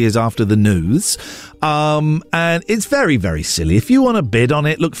charity is after the news. And it's very, very silly. If you want to bid on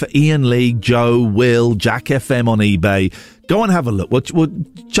it, look for Ian Lee, Joe, Will, Jack FM on eBay. Go and have a look. We'll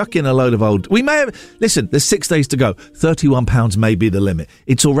chuck in a load of old... We may have... Listen, there's 6 days to go. £31 may be the limit.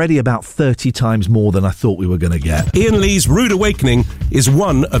 It's already about 30 times more than I thought we were going to get. Ian Lee's Rude Awakening is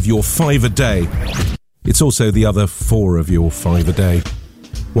one of your 5 a day. It's also the other 4 of your 5 a day.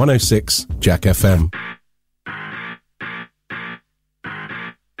 106 Jack FM.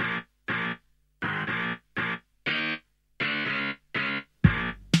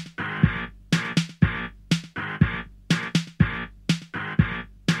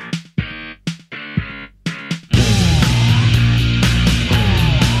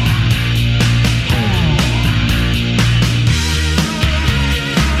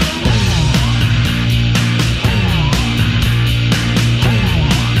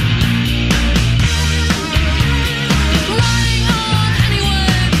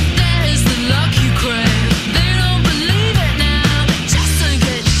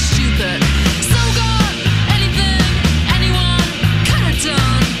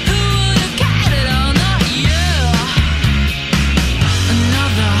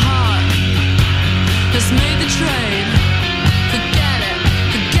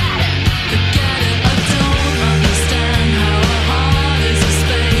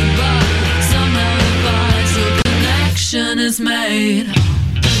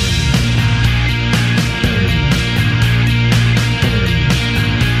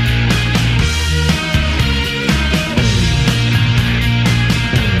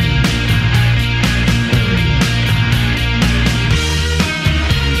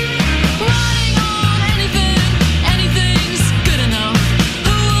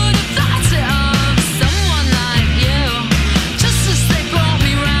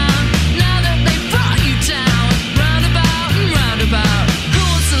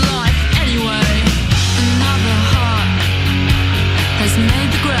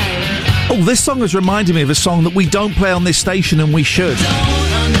 This song has reminded me of a song that we don't play on this station, and we should.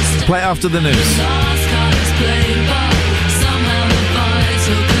 Play it after the news.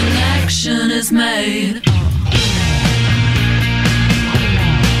 Is made.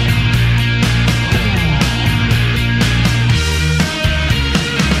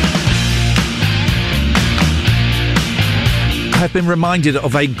 I've been reminded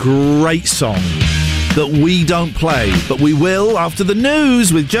of a great song that we don't play, but we will after the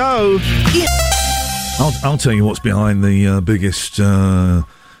news with Joe. I'll tell you what's behind the biggest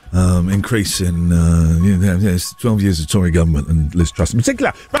increase in 12 years of Tory government and Liz Truss in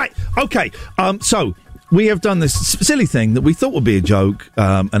particular. Right, okay. So we have done this silly thing that we thought would be a joke,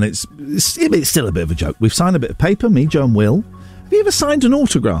 and it's still a bit of a joke. We've signed a bit of paper, me, Joe and Will. Have you ever signed an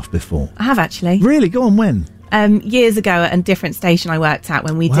autograph before? I have, actually. Really? Go on, when? Years ago at a different station I worked at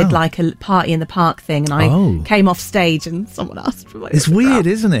when we did like a party in the park thing, and I came off stage and someone asked for my It's autograph. weird,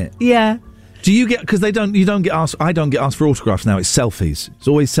 isn't it? Yeah. Do you get, because you don't get asked, I don't get asked for autographs now, it's selfies. It's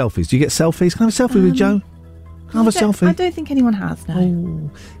always selfies. Do you get selfies? Can I have a selfie with Joe? Can I have a selfie? I don't think anyone has, no.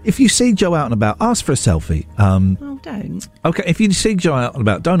 Oh. If you see Joe out and about, ask for a selfie. Well, don't. Okay, if you see Joe out and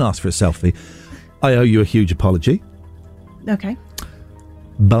about, don't ask for a selfie. I owe you a huge apology. Okay.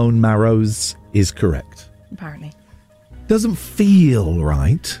 Bone marrows is correct. Apparently. Doesn't feel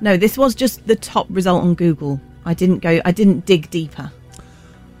right. No, this was just the top result on Google. I didn't dig deeper.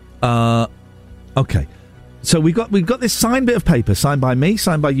 Okay. So we've got this signed bit of paper, signed by me,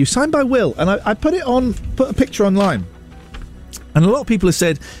 signed by you, signed by Will, and I put a picture online. And a lot of people have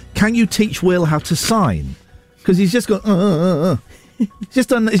said, can you teach Will how to sign? Because he's just gone, He's just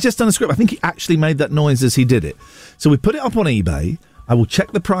done a script. I think he actually made that noise as he did it. So we put it up on eBay. I will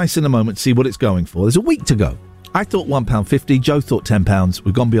check the price in a moment to see what it's going for. There's a week to go. I thought £1.50. Joe thought £10.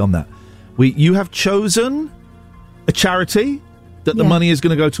 We've gone beyond that. You have chosen a charity that the money is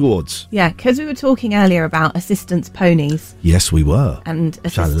going to go towards. Yeah, because we were talking earlier about assistance ponies. Yes, we were. And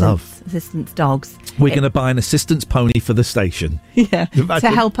assistance dogs. We're going to buy an assistance pony for the station. Yeah,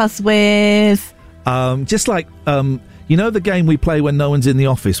 to help us with... just like... you know the game we play when no one's in the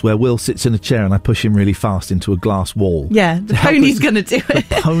office where Will sits in a chair and I push him really fast into a glass wall? Yeah, the pony's going to do it.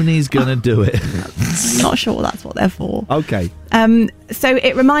 The pony's going to do it. I'm not sure that's what they're for. Okay. So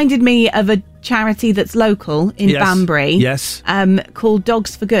it reminded me of a charity that's local in Banbury. Yes. Called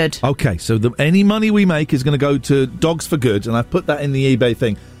Dogs for Good. Okay, so any money we make is going to go to Dogs for Good, and I've put that in the eBay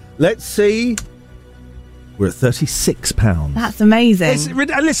thing. Let's see. We're at £36. That's amazing.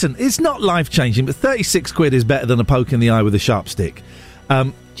 Listen, it's not life-changing, but 36 quid is better than a poke in the eye with a sharp stick.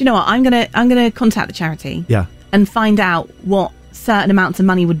 Do you know what? I'm gonna contact the charity. Yeah. And find out what certain amounts of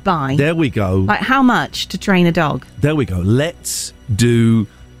money would buy. There we go. Like how much to train a dog. There we go. Let's do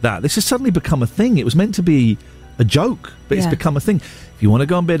that. This has suddenly become a thing. It was meant to be a joke, but it's become a thing. If you want to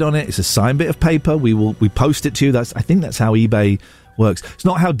go and bid on it, it's a signed bit of paper. We post it to you. I think that's how eBay works. It's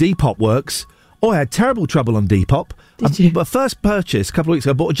not how Depop works. Oh, I had terrible trouble on Depop. Did you? But first purchase, a couple of weeks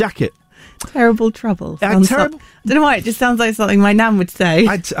ago, I bought a jacket. Terrible trouble. I don't know why, it just sounds like something my nan would say.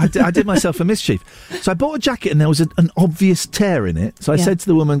 I did myself a mischief. So I bought a jacket and there was an obvious tear in it. So I said to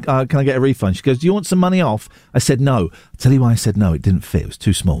the woman, can I get a refund? She goes, do you want some money off? I said no. I'll tell you why I said no. It didn't fit. It was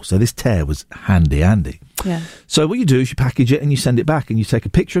too small. So this tear was handy. Yeah. So what you do is you package it and you send it back, and you take a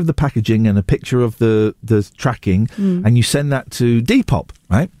picture of the packaging and a picture of the tracking, and you send that to Depop,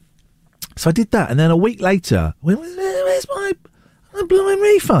 right? So I did that, and then a week later, I went, where's my blooming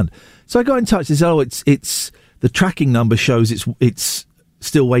refund? So I got in touch and said, it's the tracking number shows it's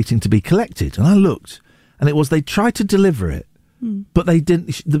still waiting to be collected. And I looked, and it was they tried to deliver it, but they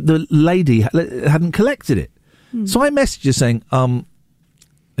didn't. The lady hadn't collected it. So I messaged her saying, are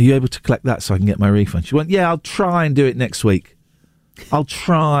you able to collect that so I can get my refund? She went, yeah, I'll try and do it next week.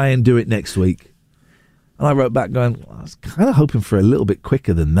 And I wrote back going, I was kind of hoping for a little bit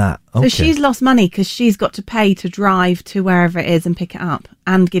quicker than that. Okay. So she's lost money because she's got to pay to drive to wherever it is and pick it up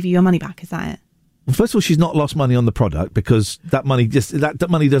and give you your money back. Is that it? Well, first of all, she's not lost money on the product because that money that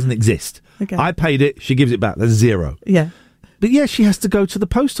money doesn't exist. Okay. I paid it. She gives it back. That's zero. Yeah. But yeah, she has to go to the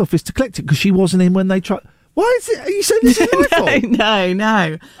post office to collect it because she wasn't in when they tried. Why is it? Are you saying this is my fault?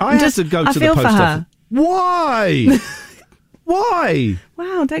 No. I had to go to the post office. Why? Why?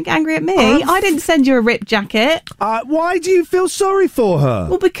 Wow, don't get angry at me. I didn't send you a ripped jacket. Why do you feel sorry for her?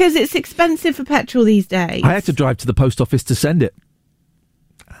 Well, because it's expensive for petrol these days. I had to drive to the post office to send it.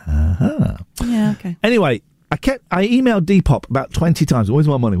 Yeah, okay. Anyway, I emailed Depop about 20 times. Where's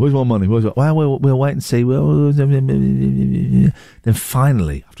my money? Well, we'll wait and see. Then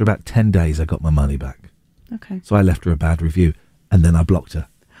finally, after about 10 days, I got my money back. Okay. So I left her a bad review, and then I blocked her.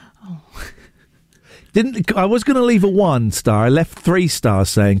 Oh. I was going to leave a 1 star. I left 3 stars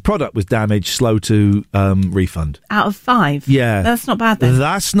saying product was damaged, slow to refund. Out of 5? Yeah. That's not bad then.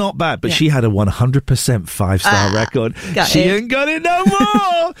 That's not bad, but she had a 100% 5-star record. She ain't got it no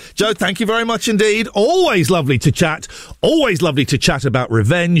more. Joe, thank you very much indeed. Always lovely to chat. Always lovely to chat about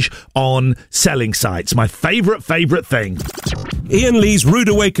revenge on selling sites. My favourite thing. Ian Lee's Rude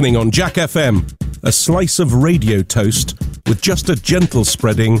Awakening on Jack FM. A slice of radio toast with just a gentle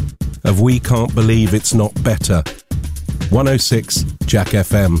spreading of We Can't Believe It's Not Better. 106 Jack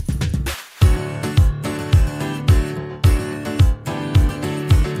FM.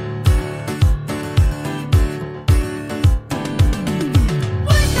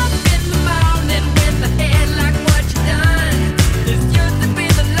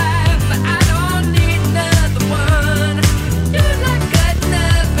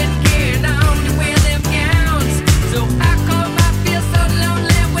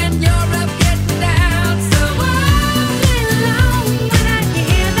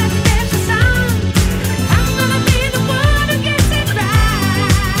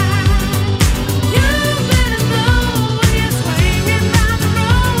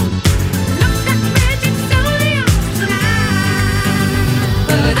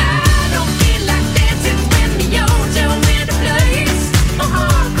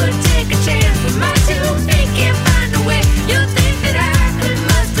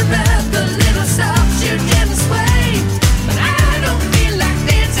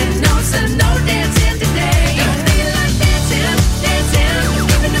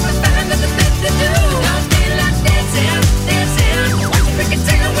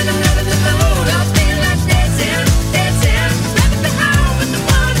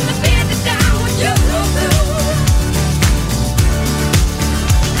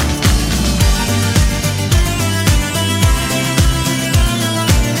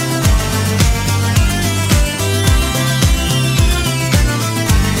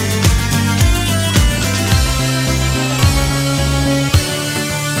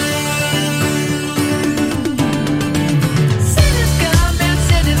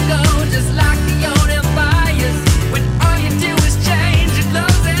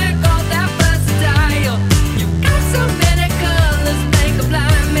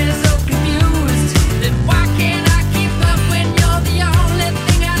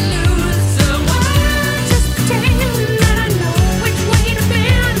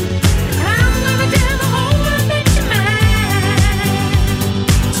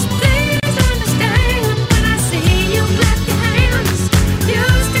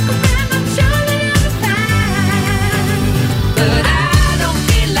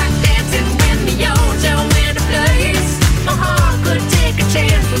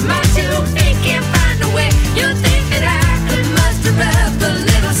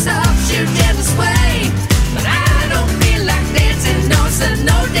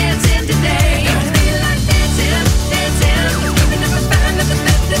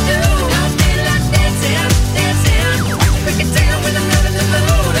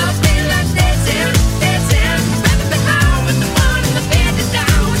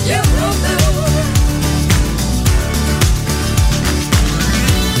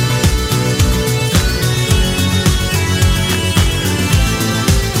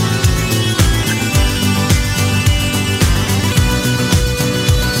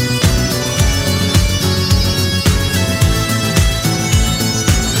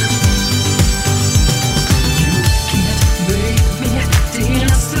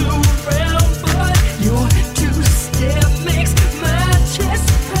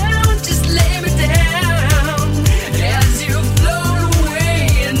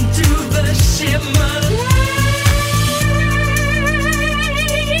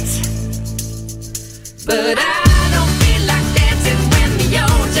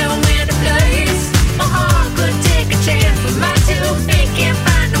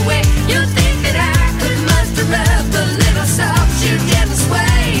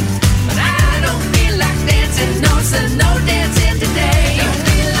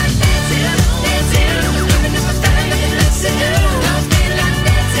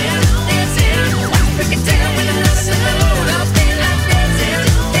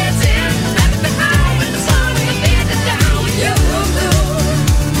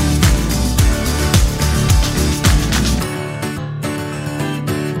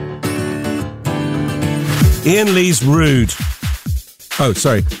 Ian Lee's Rude. Oh,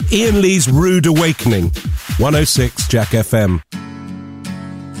 sorry. Ian Lee's Rude Awakening. 106 Jack FM.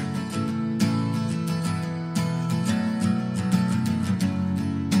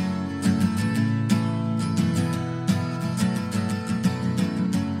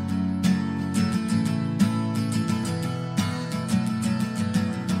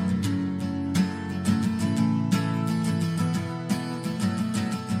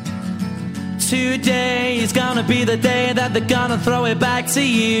 Today is gonna be the day that they're gonna throw it back to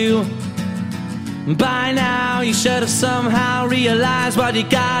you. By now you should have somehow realized what you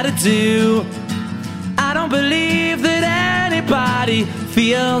gotta do. I don't believe that anybody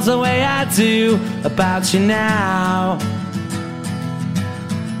feels the way I do about you now.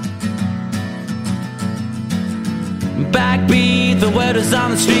 backbeat, the word is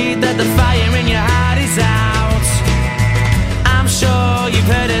on the street that the fire in your heart is out. I'm sure you've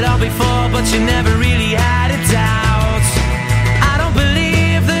heard it all before, but you never really had a doubt. I don't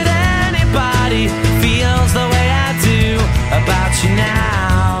believe that anybody feels the way I do about you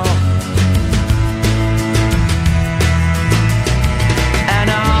now. And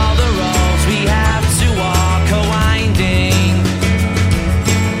all the roads we have to walk are winding,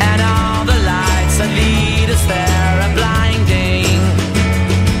 and all the lights that lead us there are blinding.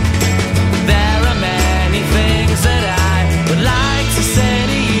 There are many things that I would like to say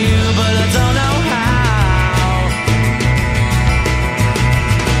to you, but I don't know how.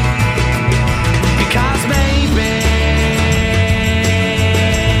 Because maybe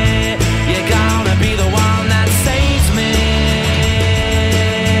you're gonna be the one that saves me.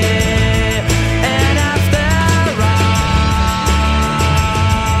 And after all,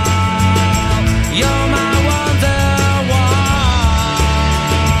 you're my Wonderwall.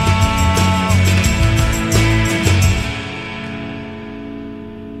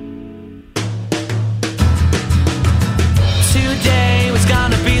 Today was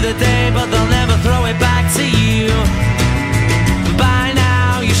gonna be the day, but they'll never throw it back to you. By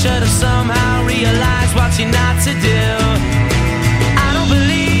now, you should have somehow realized what you're not to do. I don't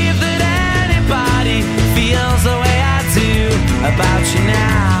believe that anybody feels the way I do about you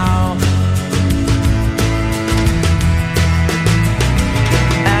now.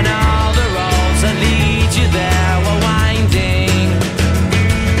 And all the roads that lead you there were winding,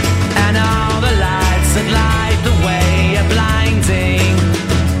 and all the lights that light the way are blinding.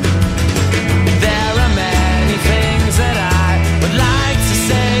 There are many things that I would like to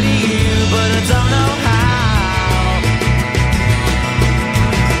say to you, but I don't know how.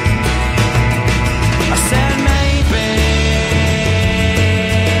 I said maybe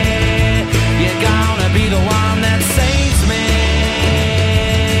you're gonna be the one that saves me.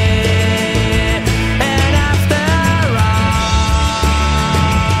 And after all,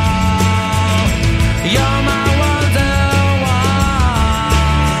 you're my Wonderwall.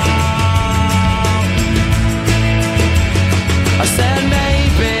 I said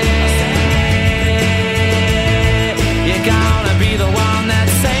maybe you're gonna be the one that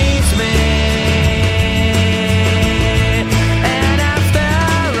saves me. And after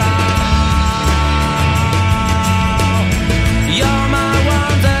all, you're my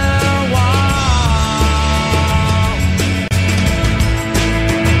Wonderwall.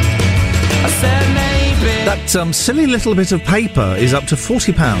 I said maybe That silly little bit of paper is up to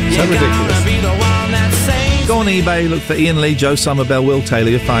 £40. How you're gonna ridiculous. be the one that saves Go on eBay, look for Ian Lee, Joe Somerville, Will Taylor,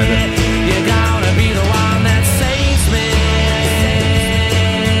 you'll find it. You're gonna be the one that saves me.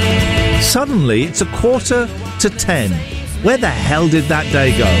 Suddenly, it's 9:45. Where the hell did that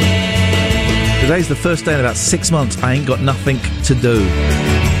day go? Today's the first day in about 6 months. I ain't got nothing to do.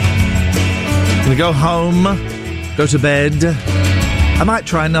 I'm gonna go home, go to bed. I might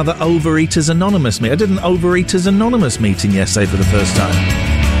try another Overeaters Anonymous meeting. I did an Overeaters Anonymous meeting yesterday for the first time.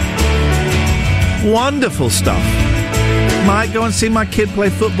 Wonderful stuff. Might go and see my kid play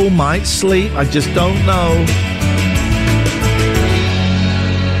football, might sleep, I just don't know.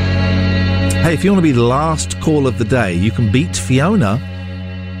 Hey, if you want to be the last call of the day, you can beat Fiona,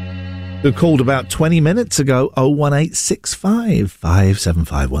 who called about 20 minutes ago, 01865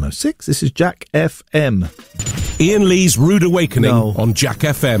 575 106. This is Jack FM. Ian Lee's Rude Awakening on Jack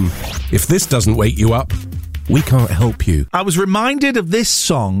FM. If this doesn't wake you up, we can't help you. I was reminded of this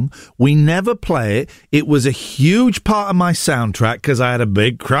song. We never play it. It was a huge part of my soundtrack because I had a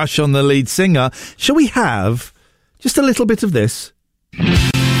big crush on the lead singer. Shall we have just a little bit of this?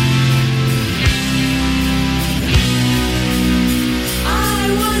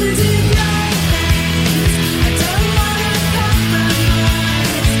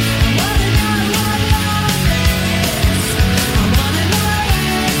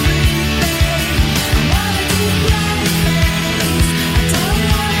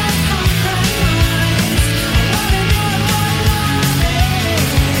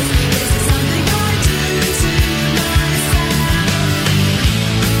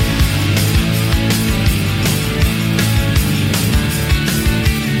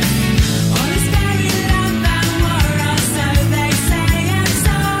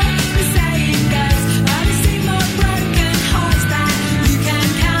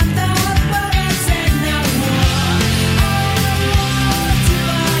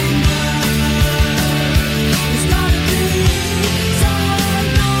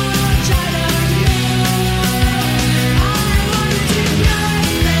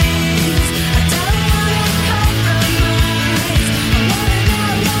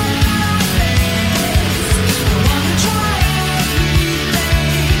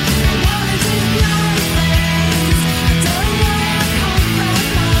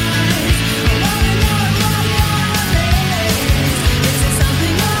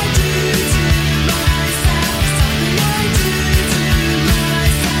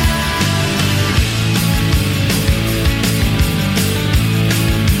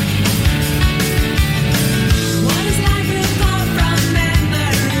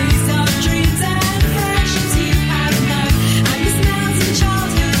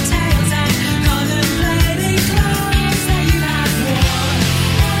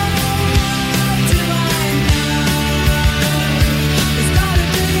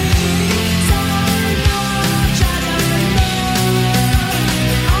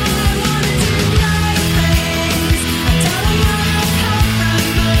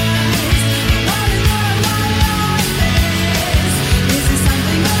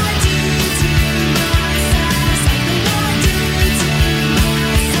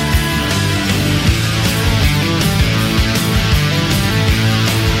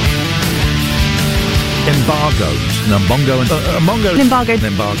 Umbongo and Umbongo. Embargo.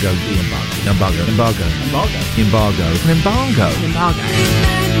 Embargo. Embargo. Embargo. Embargo. Embargo. Embargo.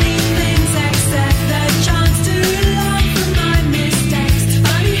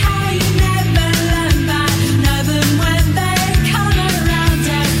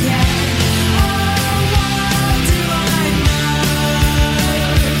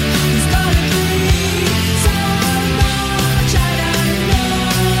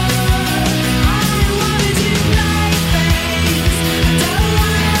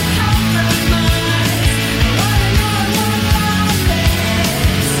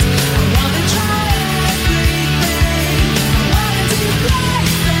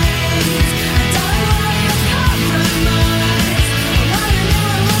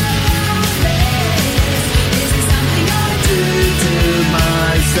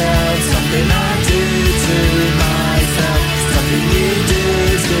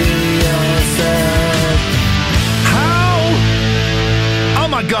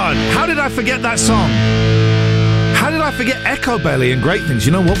 How did I forget that song? How did I forget Echo Belly and Great Things?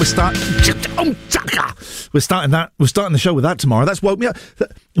 You know what? We're starting the show with that tomorrow. That's woke me up.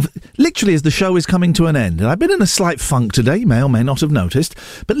 Literally, as the show is coming to an end, and I've been in a slight funk today, you may or may not have noticed,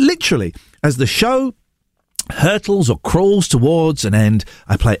 but literally, as the show hurtles or crawls towards an end,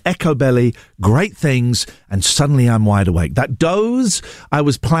 I play Echo Belly, Great Things, and suddenly I'm wide awake. That doze I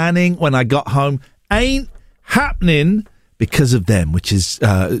was planning when I got home ain't happening because of them, which is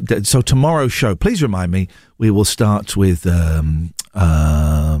so tomorrow's show. Please remind me. We will start with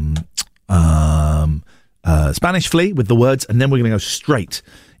Spanish Flea with the words, and then we're going to go straight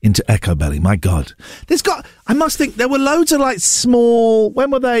into Echo Belly. My God, I must think there were loads of like small.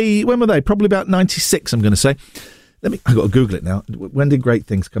 When were they? Probably about 96. I'm going to say. I've got to Google it now. When did Great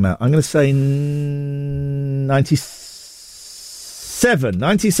Things come out? I'm going to say 97.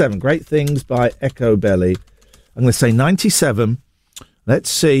 97. Great Things by Echo Belly. I'm going to say 97. Let's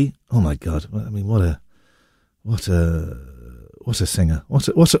see. Oh my God! I mean, what a singer!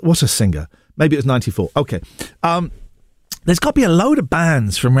 What a singer! Maybe it was 94. Okay. There's got to be a load of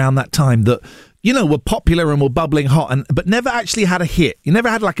bands from around that time that, you know, were popular and were bubbling hot, but never actually had a hit. You never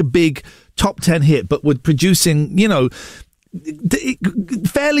had like a big top 10 hit, but were producing, you know,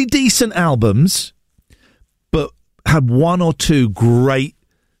 fairly decent albums, but had one or two great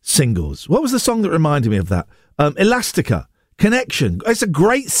singles. What was the song that reminded me of that? Elastica, Connection. It's a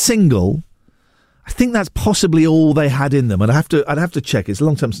great single. I think that's possibly all they had in them. I'd have to check. It's a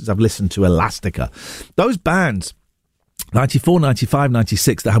long time since I've listened to Elastica. Those bands, 94, 95,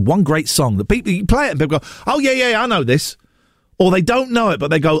 96, that had one great song that people, you play it and people go, oh yeah, I know this. Or they don't know it, but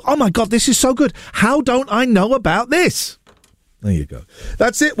they go, oh my God, this is so good. How don't I know about this? There you go.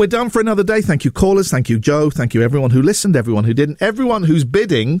 That's it. We're done for another day. Thank you, callers. Thank you, Joe. Thank you, everyone who listened, everyone who didn't, everyone who's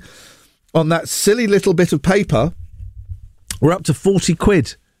bidding on that silly little bit of paper. We're up to 40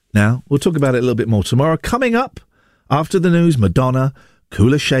 quid now. We'll talk about it a little bit more tomorrow. Coming up after the news, Madonna,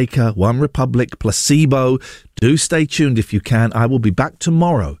 Kula Shaker, One Republic, Placebo. Do stay tuned if you can. I will be back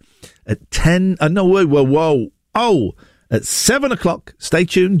tomorrow at 10. At 7 o'clock. Stay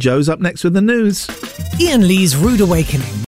tuned. Joe's up next with the news. Ian Lee's Rude Awakening.